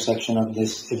live section of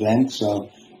this event. So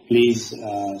please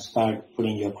start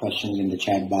putting your questions in the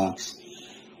chat box.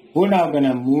 We're now going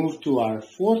to move to our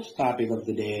fourth topic of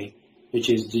the day, which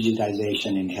is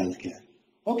digitization in healthcare.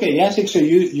 Okay, Jacek, so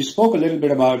you spoke a little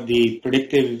bit about the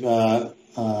predictive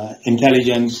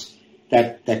intelligence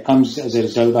that comes as a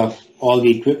result of all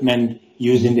the equipment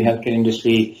used in the healthcare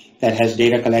industry that has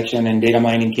data collection and data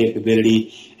mining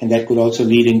capability, and that could also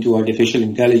lead into artificial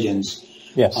intelligence.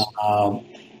 Yes.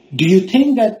 Do you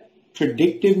think that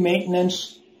predictive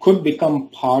maintenance could become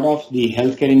part of the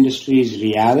healthcare industry's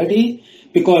reality?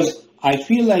 Because I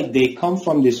feel like they come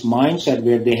from this mindset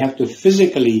where they have to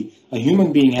a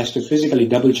human being has to physically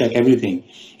double check everything.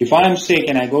 If I'm sick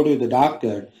and I go to the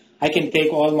doctor, I can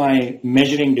take all my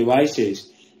measuring devices.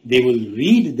 They will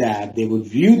read that, they will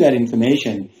view that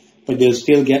information, but they'll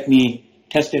still get me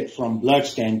tested from blood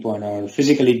standpoint or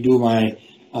physically do my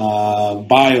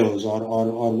bios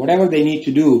or whatever they need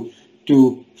to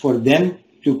do for them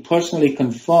to personally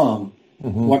confirm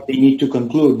what they need to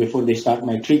conclude before they start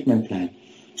my treatment plan.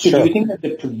 So do you think that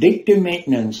the predictive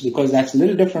maintenance, because that's a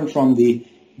little different from the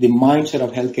mindset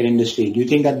of healthcare industry, do you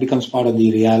think that becomes part of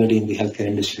the reality in the healthcare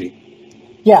industry?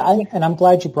 Yeah, and I'm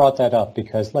glad you brought that up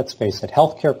because let's face it,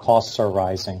 healthcare costs are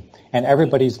rising and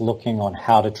everybody's looking on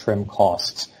how to trim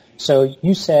costs. So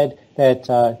you said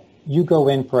that you go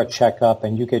in for a checkup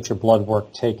and you get your blood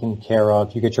work taken care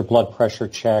of, you get your blood pressure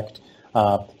checked,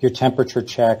 your temperature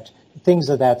checked, things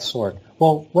of that sort.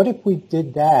 Well, what if we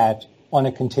did that on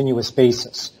a continuous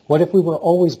basis? What if we were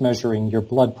always measuring your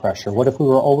blood pressure? What if we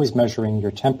were always measuring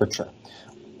your temperature?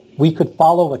 We could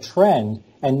follow a trend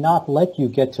and not let you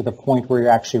get to the point where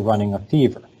you're actually running a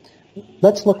fever.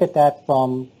 Let's look at that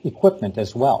from equipment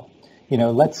as well.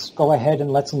 Let's go ahead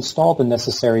and let's install the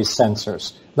necessary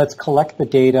sensors. Let's collect the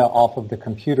data off of the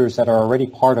computers that are already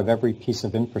part of every piece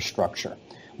of infrastructure.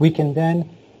 We can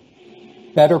then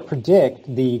better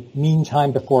predict the mean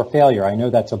time before failure. I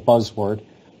know that's a buzzword,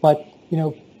 but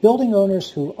building owners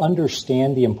who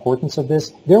understand the importance of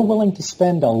this, they're willing to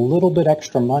spend a little bit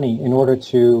extra money in order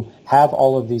to have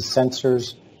all of these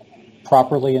sensors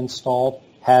properly installed,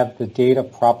 have the data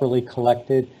properly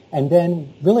collected, and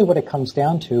then really what it comes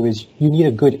down to is you need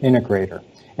a good integrator.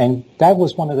 And that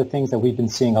was one of the things that we've been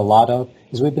seeing a lot of,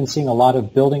 is we've been seeing a lot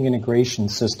of building integration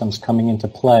systems coming into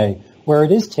play where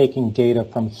it is taking data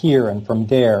from here and from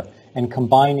there and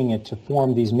combining it to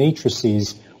form these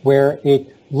matrices where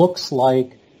it looks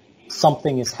like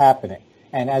something is happening.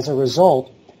 And as a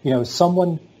result,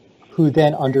 someone who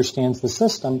then understands the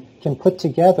system can put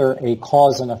together a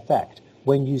cause and effect.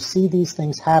 When you see these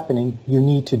things happening, you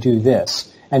need to do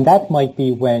this. And that might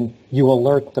be when you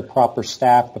alert the proper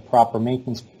staff, the proper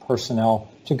maintenance personnel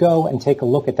to go and take a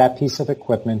look at that piece of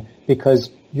equipment because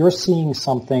you're seeing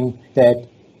something that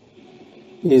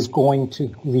is going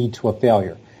to lead to a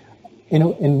failure.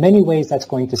 In many ways, that's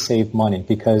going to save money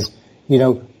because,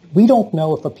 we don't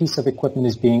know if a piece of equipment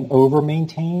is being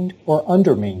over-maintained or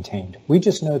under-maintained. We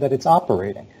just know that it's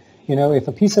operating. If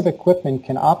a piece of equipment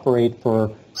can operate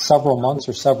for several months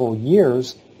or several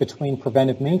years between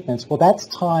preventive maintenance, well, that's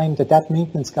time that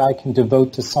maintenance guy can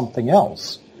devote to something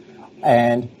else.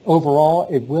 And overall,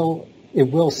 it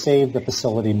will save the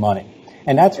facility money.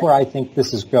 And that's where I think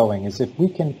this is going, is if we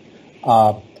can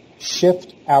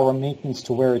shift our maintenance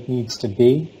to where it needs to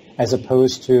be, as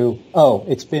opposed to,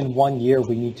 it's been 1 year,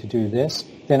 we need to do this,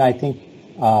 then I think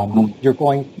you're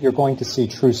going to see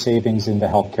true savings in the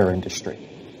healthcare industry.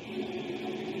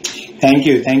 Thank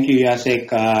you,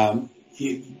 Jacek. A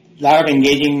lot of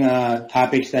engaging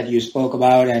topics that you spoke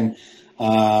about, and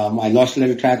I lost a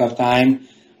little track of time.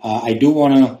 I do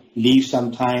want to leave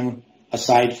some time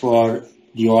aside for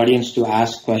the audience to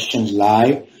ask questions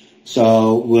live.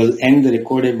 So we'll end the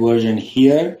recorded version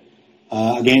here.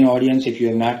 Again, audience, if you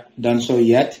have not done so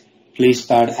yet, please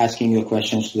start asking your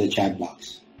questions to the chat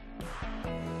box.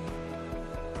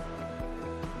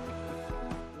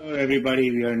 Hello,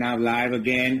 everybody. We are now live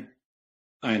again.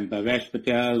 I'm Bhavesh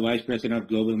Patel, Vice President of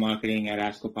Global Marketing at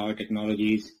ASCO Power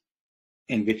Technologies.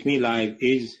 And with me live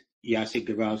is Jacek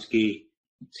Grabowski,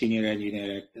 Senior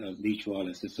Engineer at Leach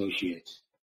Wallace Associates.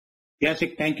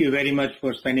 Jacek, thank you very much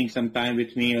for spending some time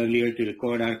with me earlier to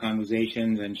record our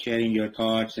conversations and sharing your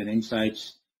thoughts and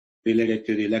insights related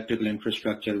to the electrical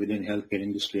infrastructure within the healthcare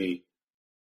industry.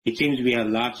 It seems we have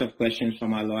lots of questions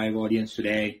from our live audience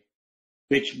today,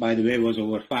 which, by the way, was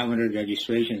over 500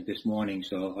 registrations this morning.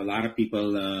 So a lot of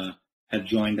people have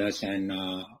joined us and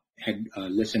had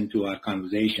listened to our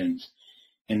conversations.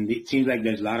 And it seems like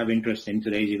there's a lot of interest in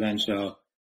today's event. So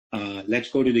let's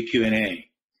go to the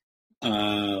Q&A.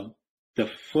 The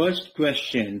first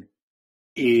question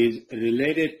is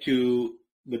related to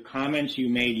the comments you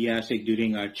made, Jacek,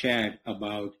 during our chat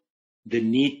about the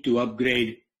need to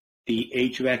upgrade the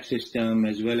HVAC system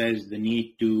as well as the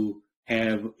need to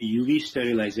have UV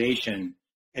sterilization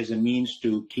as a means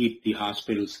to keep the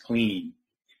hospitals clean.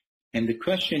 And the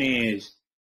question is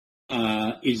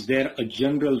there a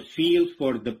general feel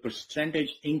for the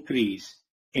percentage increase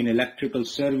in electrical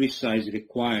service size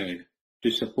required to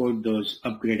support those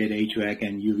upgraded HVAC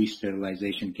and UV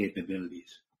sterilization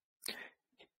capabilities?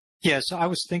 Yeah, so I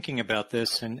was thinking about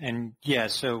this, and yeah,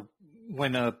 so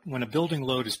when a building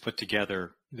load is put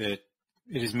together, that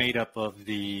it is made up of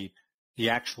the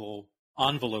actual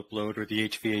envelope load or the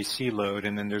HVAC load,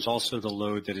 and then there's also the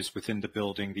load that is within the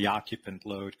building, the occupant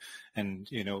load, and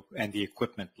and the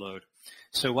equipment load.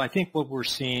 So I think what we're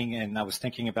seeing, and I was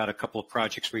thinking about a couple of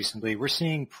projects recently, we're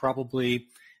seeing probably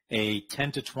a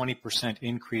 10 to 20%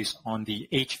 increase on the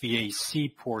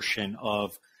HVAC portion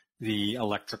of the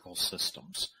electrical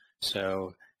systems.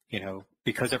 So,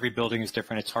 because every building is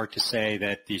different, it's hard to say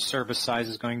that the service size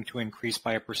is going to increase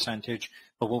by a percentage,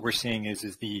 but what we're seeing is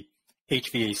the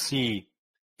HVAC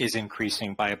is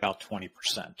increasing by about 20%.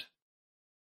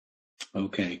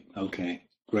 Okay,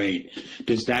 great.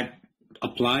 Does that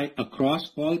apply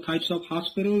across all types of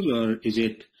hospitals, or is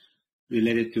it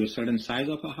related to a certain size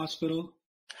of a hospital?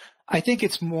 I think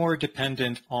it's more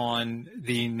dependent on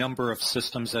the number of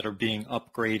systems that are being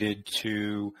upgraded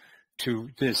to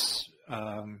this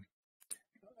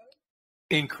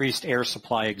increased air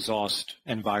supply exhaust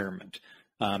environment.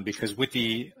 Because with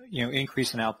the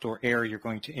increase in outdoor air, you're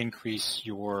going to increase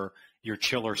your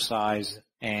chiller size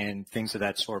and things of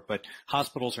that sort. But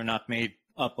hospitals are not made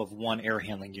up of one air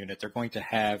handling unit. They're going to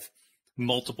have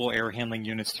multiple air handling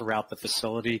units throughout the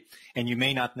facility, and you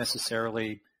may not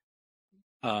necessarily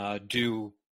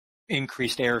do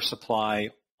increased air supply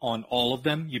on all of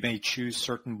them. You may choose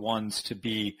certain ones to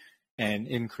be an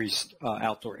increased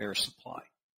outdoor air supply.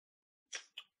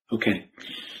 Okay.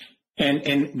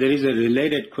 And there is a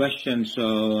related question,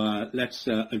 so let's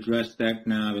address that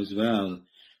now as well.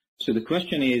 So the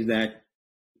question is that,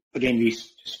 again, we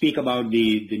speak about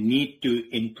the need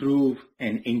to improve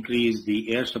and increase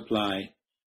the air supply,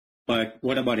 but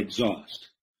what about exhaust?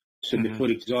 So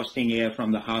before exhausting air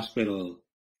from the hospital,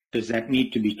 does that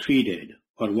need to be treated,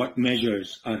 or what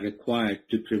measures are required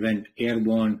to prevent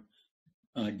airborne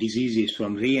diseases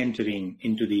from re-entering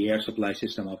into the air supply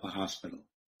system of a hospital?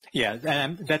 Yeah,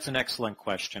 and that's an excellent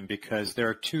question because there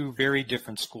are two very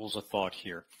different schools of thought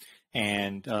here.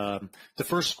 And the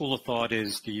first school of thought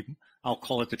is I'll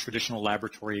call it the traditional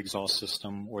laboratory exhaust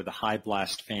system or the high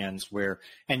blast fans where,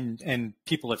 and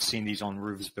people have seen these on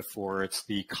roofs before. It's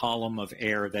the column of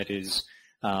air that is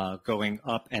going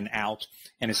up and out.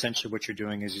 And essentially what you're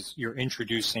doing is you're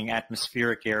introducing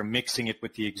atmospheric air, mixing it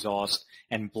with the exhaust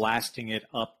and blasting it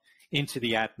up into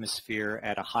the atmosphere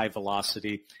at a high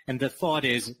velocity. And the thought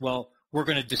is, well, we're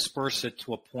going to disperse it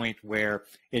to a point where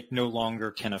it no longer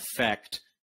can affect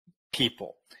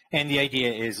people. And the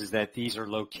idea is that these are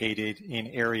located in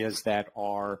areas that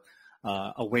are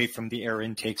away from the air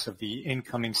intakes of the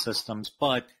incoming systems.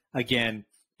 But again,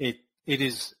 it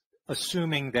is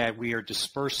assuming that we are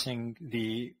dispersing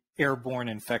the airborne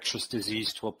infectious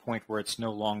disease to a point where it's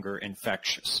no longer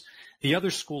infectious. The other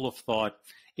school of thought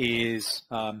is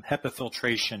HEPA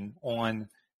filtration on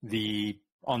the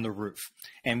roof.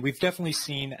 And we've definitely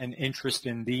seen an interest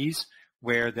in these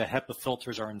where the HEPA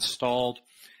filters are installed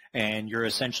and you're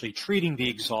essentially treating the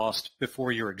exhaust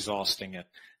before you're exhausting it.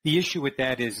 The issue with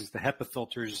that is the HEPA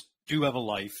filters do have a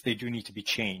life. They do need to be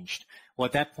changed. Well,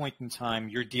 at that point in time,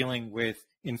 you're dealing with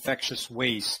infectious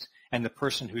waste, and the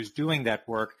person who's doing that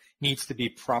work needs to be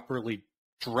properly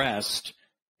dressed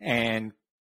and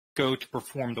go to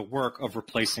perform the work of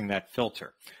replacing that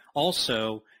filter.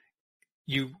 Also,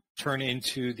 you turn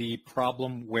into the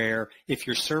problem where if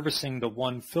you're servicing the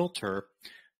one filter,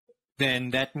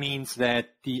 then that means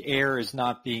that the air is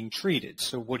not being treated.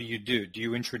 So what do? Do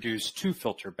you introduce two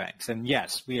filter banks? And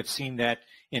yes, we have seen that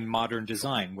in modern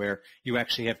design where you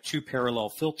actually have two parallel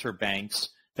filter banks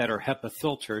that are HEPA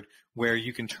filtered where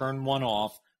you can turn one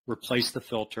off, replace the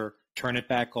filter, turn it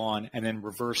back on, and then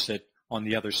reverse it on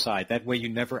the other side. That way you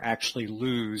never actually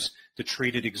lose the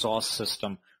treated exhaust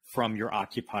system from your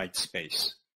occupied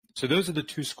space. So those are the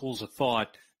two schools of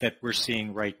thought that we're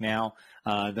seeing right now.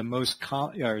 The most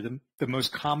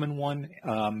common one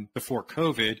before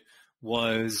COVID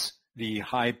was the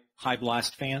high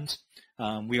blast fans.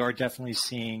 We are definitely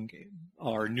seeing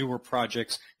our newer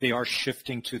projects, they are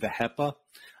shifting to the HEPA.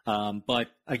 But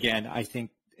again, I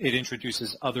think it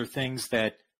introduces other things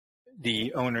that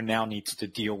the owner now needs to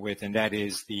deal with, and that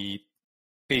is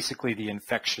basically the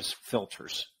infectious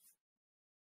filters.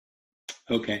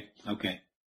 Okay.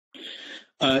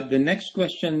 The next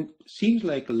question seems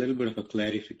like a little bit of a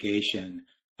clarification.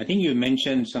 I think you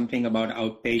mentioned something about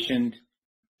outpatient,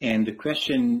 and the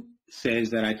question says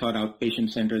that I thought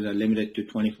outpatient centers are limited to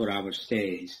 24-hour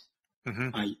stays. Mm-hmm.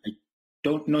 I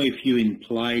don't know if you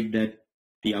implied that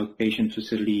the outpatient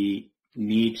facility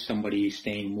needs somebody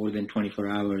staying more than 24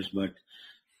 hours, but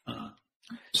I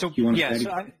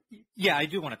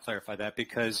do want to clarify that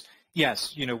because,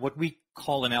 yes, what we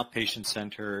call an outpatient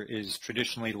center is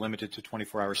traditionally limited to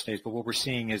 24-hour stays, but what we're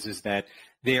seeing is that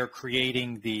they are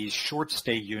creating these short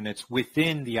stay units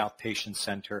within the outpatient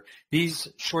center. These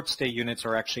short stay units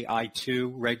are actually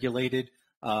I-2 regulated,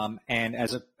 and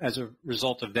as a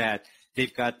result of that,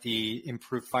 they've got the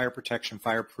improved fire protection,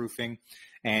 fireproofing,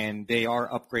 and they are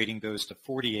upgrading those to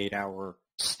 48-hour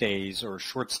stays or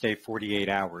short stay 48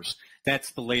 hours.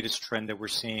 That's the latest trend that we're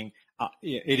seeing.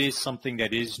 It is something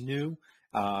that is new.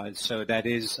 So that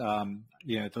is,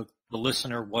 the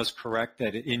listener was correct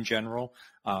that in general,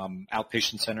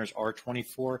 outpatient centers are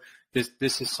 24.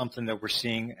 This is something that we're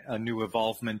seeing a new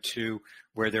evolvement to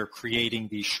where they're creating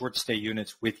these short stay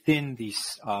units within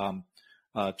these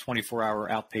 24-hour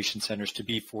outpatient centers to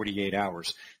be 48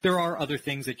 hours. There are other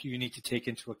things that you need to take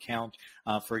into account.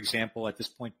 For example, at this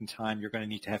point in time, you're going to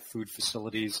need to have food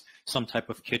facilities, some type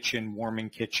of kitchen, warming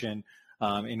kitchen,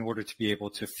 in order to be able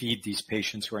to feed these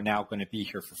patients who are now going to be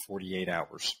here for 48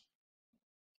 hours.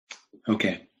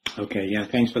 Okay. Yeah,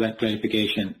 thanks for that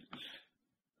clarification.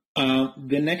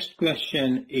 The next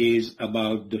question is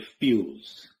about the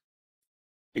fuels.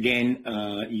 Again,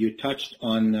 you touched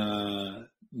on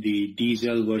the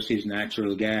diesel versus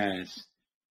natural gas,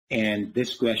 and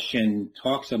this question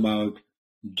talks about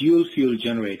dual fuel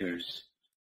generators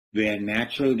where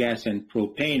natural gas and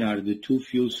propane are the two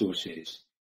fuel sources.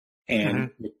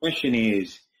 And the question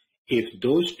is, if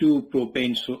those two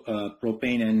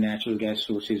propane and natural gas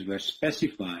sources were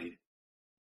specified,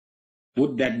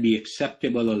 would that be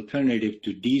acceptable alternative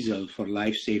to diesel for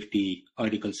life safety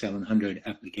Article 700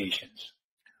 applications?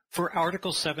 For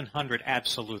Article 700,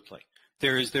 absolutely.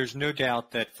 There's no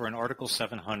doubt that for an Article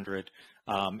 700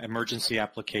 emergency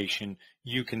application,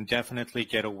 you can definitely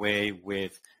get away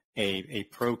with a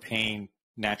propane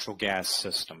natural gas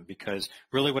system, because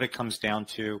really what it comes down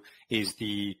to is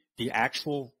the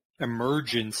actual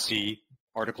emergency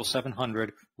Article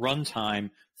 700 runtime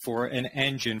for an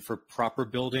engine for proper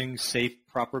building, safe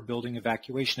proper building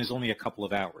evacuation is only a couple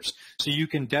of hours. So you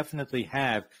can definitely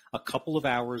have a couple of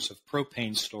hours of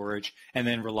propane storage and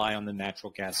then rely on the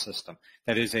natural gas system.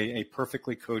 That is a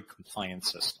perfectly code compliant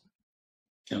system.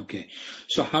 Okay.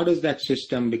 So how does that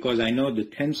system, because I know the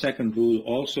 10-second rule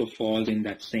also falls in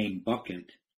that same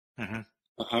bucket. Mm-hmm.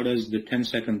 How does the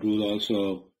 10-second rule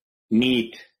also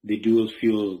meet the dual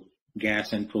fuel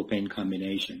gas and propane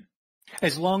combination?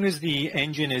 As long as the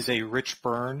engine is a rich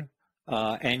burn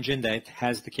engine that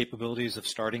has the capabilities of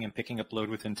starting and picking up load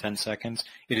within 10 seconds,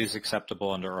 it is acceptable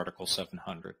under Article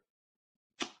 700.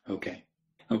 Okay.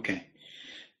 Okay.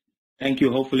 Thank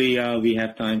you. Hopefully we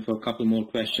have time for a couple more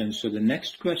questions. So the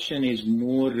next question is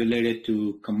more related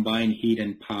to combined heat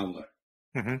and power.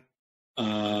 Mm-hmm.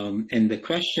 And the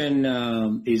question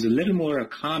is a little more a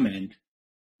comment,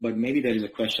 but maybe there is a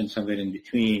question somewhere in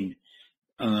between.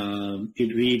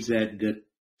 It reads that the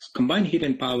combined heat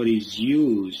and power is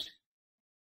used.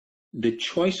 The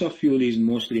choice of fuel is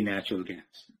mostly natural gas.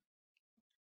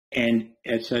 And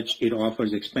as such, it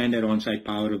offers expanded on-site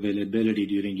power availability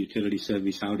during utility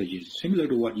service outages, similar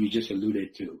to what you just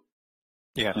alluded to.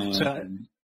 Yeah.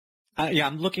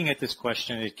 I'm looking at this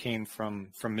question. It came from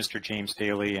Mr. James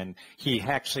Daly, and he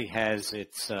actually has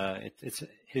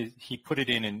he put it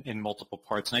in multiple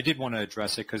parts. And I did want to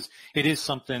address it because it is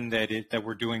something that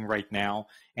we're doing right now,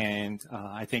 and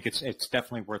I think it's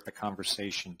definitely worth the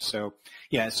conversation. So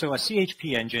yeah, so a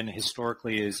CHP engine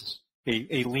historically is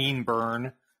a lean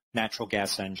burn natural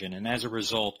gas engine, and as a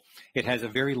result, it has a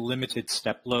very limited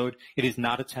step load. It is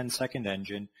not a 10-second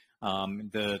engine.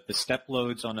 The step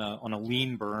loads on a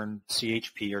lean burn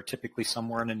CHP are typically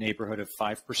somewhere in the neighborhood of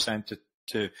 5%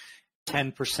 to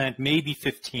 10%, maybe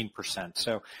 15%.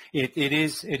 So it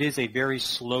is a very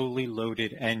slowly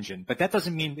loaded engine, but that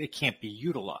doesn't mean it can't be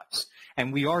utilized,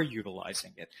 and we are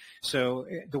utilizing it. So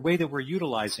the way that we're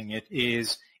utilizing it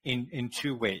is in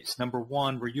two ways. Number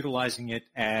one, we're utilizing it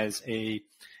as a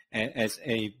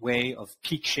way of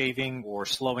peak shaving or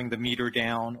slowing the meter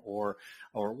down or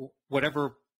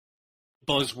whatever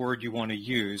buzzword you want to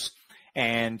use,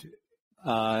 and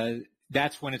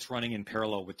that's when it's running in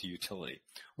parallel with the utility.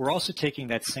 We're also taking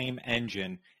that same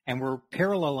engine and we're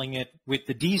paralleling it with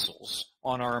the diesels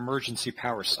on our emergency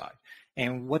power side.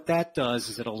 And what that does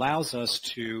is it allows us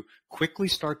to quickly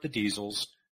start the diesels,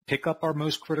 pick up our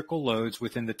most critical loads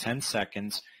within the 10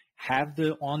 seconds, have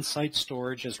the on-site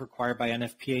storage as required by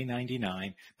NFPA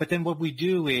 99, but then what we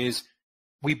do is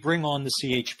we bring on the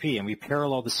CHP and we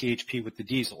parallel the CHP with the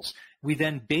diesels. We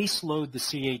then base load the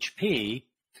CHP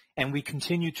and we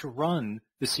continue to run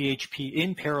the CHP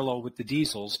in parallel with the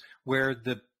diesels, where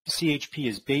the CHP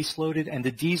is base loaded and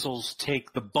the diesels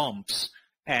take the bumps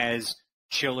as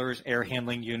chillers, air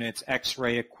handling units,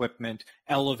 X-ray equipment,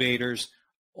 elevators.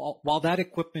 While that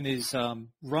equipment is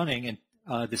running and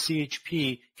the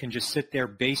CHP can just sit there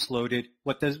base loaded.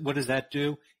 What does that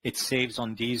do? It saves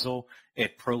on diesel.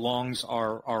 It prolongs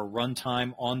our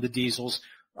runtime on the diesels.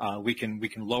 We can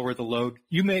lower the load.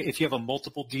 You may, if you have a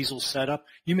multiple diesel setup,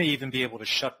 you may even be able to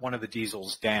shut one of the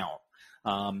diesels down.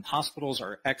 Hospitals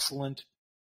are excellent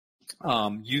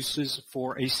uses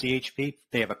for a CHP.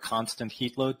 They have a constant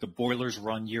heat load. The boilers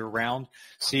run year round.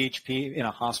 CHP in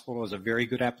a hospital is a very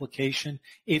good application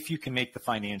if you can make the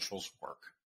financials work.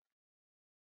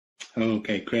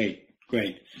 Okay, great.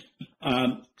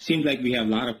 Seems like we have a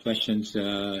lot of questions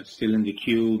still in the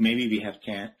queue. Maybe we have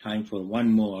time for one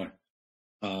more.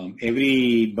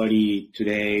 Everybody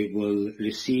today will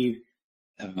receive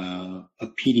a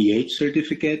PDH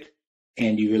certificate,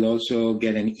 and you will also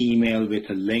get an email with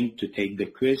a link to take the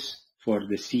quiz for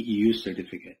the CEU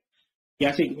certificate.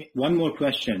 Yasik, one more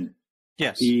question.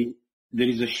 Yes. There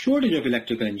is a shortage of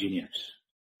electrical engineers.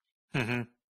 Mm-hmm.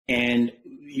 And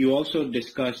you also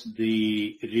discussed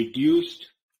the reduced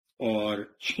or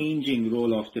changing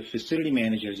role of the facility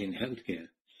managers in healthcare.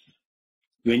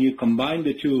 When you combine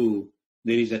the two,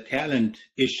 there is a talent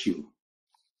issue.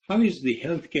 How is the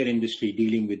healthcare industry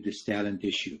dealing with this talent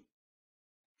issue?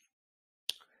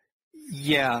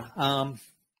 Yeah,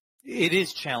 it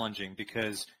is challenging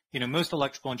because, most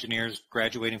electrical engineers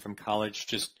graduating from college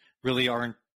just really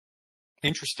aren't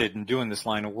interested in doing this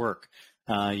line of work.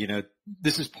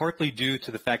 This is partly due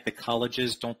to the fact that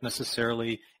colleges don't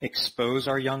necessarily expose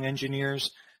our young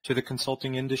engineers to the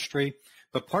consulting industry.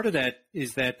 But part of that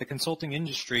is that the consulting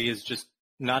industry is just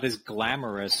not as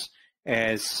glamorous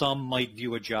as some might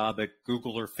view a job at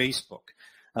Google or Facebook.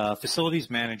 Facilities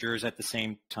managers at the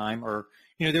same time are,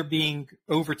 they're being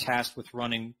overtasked with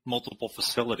running multiple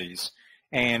facilities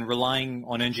and relying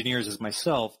on engineers as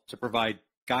myself to provide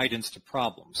guidance to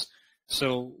problems.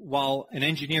 So while an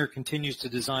engineer continues to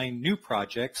design new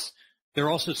projects, they're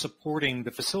also supporting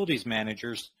the facilities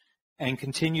managers and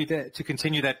continue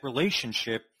that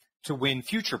relationship to win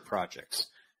future projects.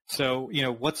 So,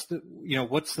 what's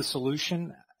the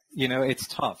solution? It's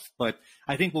tough, but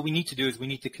I think what we need to do is we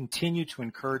need to continue to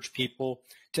encourage people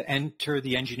to enter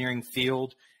the engineering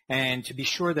field and to be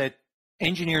sure that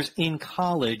engineers in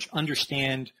college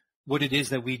understand what it is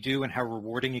that we do and how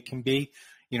rewarding it can be.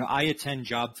 I attend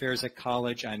job fairs at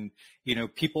college, and,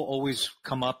 people always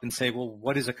come up and say, well,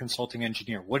 what is a consulting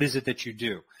engineer? What is it that you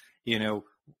do?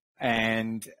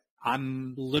 And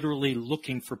I'm literally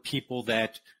looking for people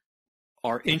that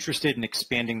are interested in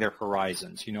expanding their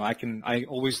horizons. I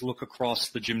always look across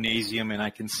the gymnasium and I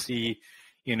can see,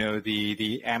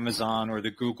 the Amazon or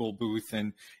the Google booth,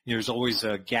 and there's always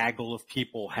a gaggle of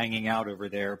people hanging out over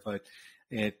there, but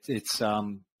I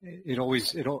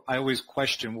always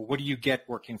question, well, what do you get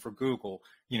working for Google?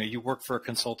 You work for a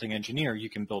consulting engineer, you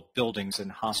can build buildings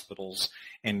and hospitals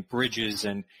and bridges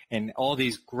and all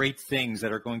these great things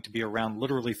that are going to be around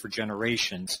literally for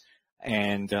generations.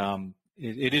 And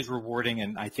it is rewarding,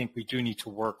 and I think we do need to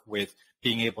work with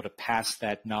being able to pass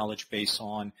that knowledge base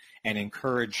on and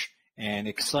encourage and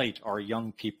excite our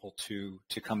young people to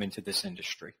come into this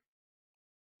industry.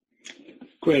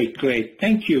 Great.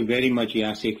 Thank you very much,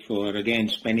 Jacek, for, again,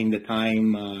 spending the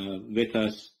time with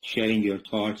us, sharing your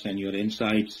thoughts and your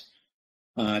insights.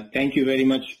 Thank you very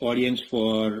much, audience,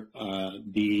 for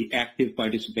the active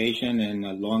participation and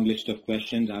a long list of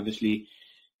questions. Obviously,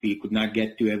 we could not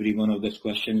get to every one of those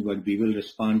questions, but we will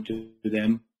respond to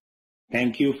them.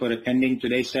 Thank you for attending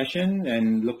today's session,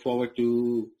 and look forward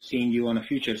to seeing you on a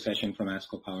future session from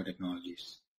ASCO Power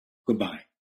Technologies. Goodbye.